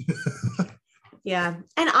 yeah. Yeah.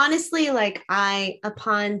 And honestly, like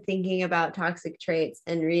upon thinking about toxic traits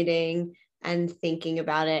and reading and thinking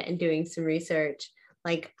about it and doing some research,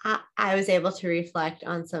 like I was able to reflect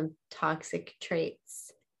on some toxic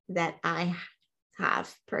traits that I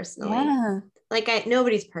have personally. Yeah. Like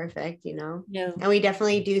nobody's perfect, you know? No. And we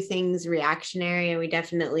definitely do things reactionary and we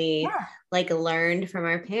definitely Yeah. like learned from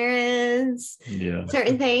our parents Yeah.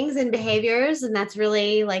 certain things and behaviors. And that's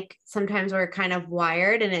really like sometimes we're kind of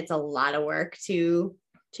wired and it's a lot of work to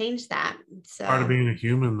change that. So Part of being a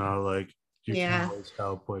human, though, like you Yeah. can always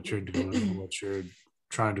help what you're doing, what you're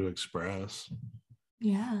trying to express.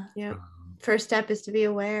 Yeah. first step is to be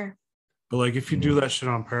aware. But like, if you do that shit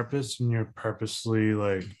on purpose and you're purposely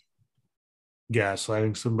like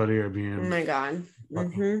gaslighting somebody or Oh being my God.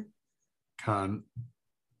 Fucking- Mhm. cunt,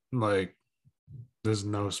 like, there's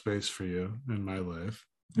no space for you in my life.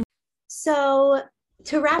 So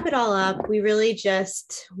to wrap it all up, we really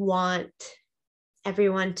just want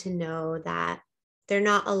everyone to know that they're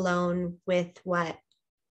not alone with what,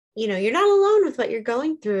 you're not alone with what you're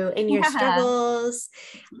going through in your Yeah. struggles.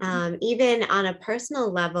 Even on a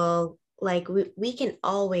personal level, like we can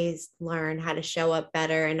always learn how to show up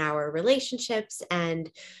better in our relationships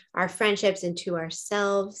and our friendships and to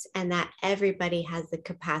ourselves, and that everybody has the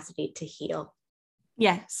capacity to heal.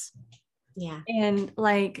 Yes. Yeah. And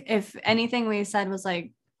like, if anything we said was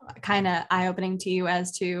like kind of eye-opening to you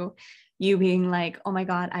as to you being like, oh my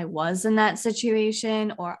God, I was in that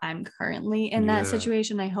situation, or I'm currently in that Yeah.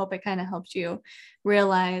 situation, I hope it kind of helped you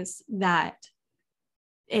realize that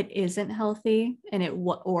it isn't healthy and it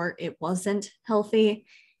wasn't healthy.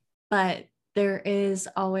 But there is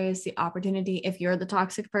always the opportunity. If you're the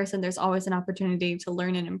toxic person, there's always an opportunity to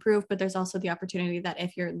learn and improve. But there's also the opportunity that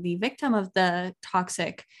if you're the victim of the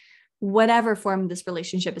toxic, whatever form this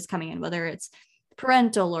relationship is coming in, whether it's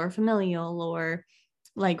parental or familial or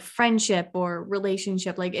like friendship or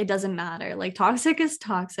relationship. Like it doesn't matter. Like toxic is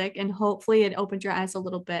toxic, and hopefully it opened your eyes a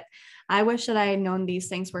little bit. I wish that I had known these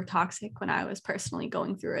things were toxic when I was personally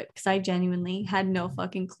going through it, because I genuinely had no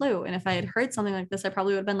fucking clue. And if I had heard something like this, I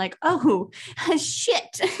probably would have been like, oh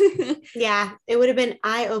shit. Yeah, it would have been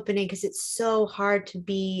eye-opening, because it's so hard to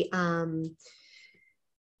be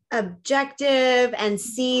objective and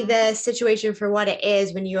see the situation for what it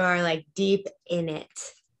is when you are like deep in it.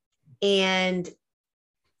 And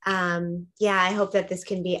yeah, I hope that this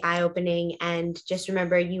can be eye-opening, and just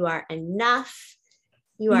remember, you are enough.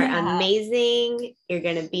 You are amazing. You're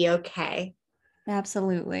going to be okay.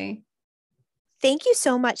 Absolutely. Thank you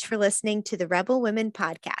so much for listening to the Rebel Women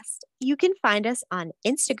podcast. You can find us on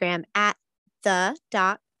Instagram at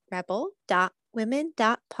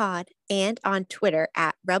the.rebel.women.pod and on Twitter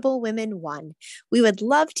at rebelwomen1. We would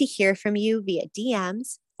love to hear from you via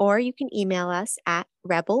DMs, or you can email us at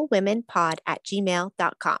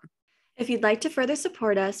rebelwomenpod@gmail.com. If you'd like to further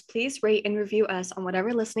support us, please rate and review us on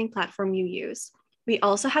whatever listening platform you use. We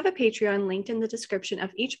also have a Patreon linked in the description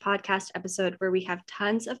of each podcast episode, where we have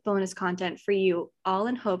tons of bonus content for you, all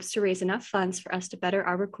in hopes to raise enough funds for us to better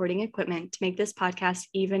our recording equipment to make this podcast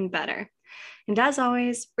even better. And as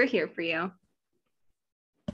always, we're here for you.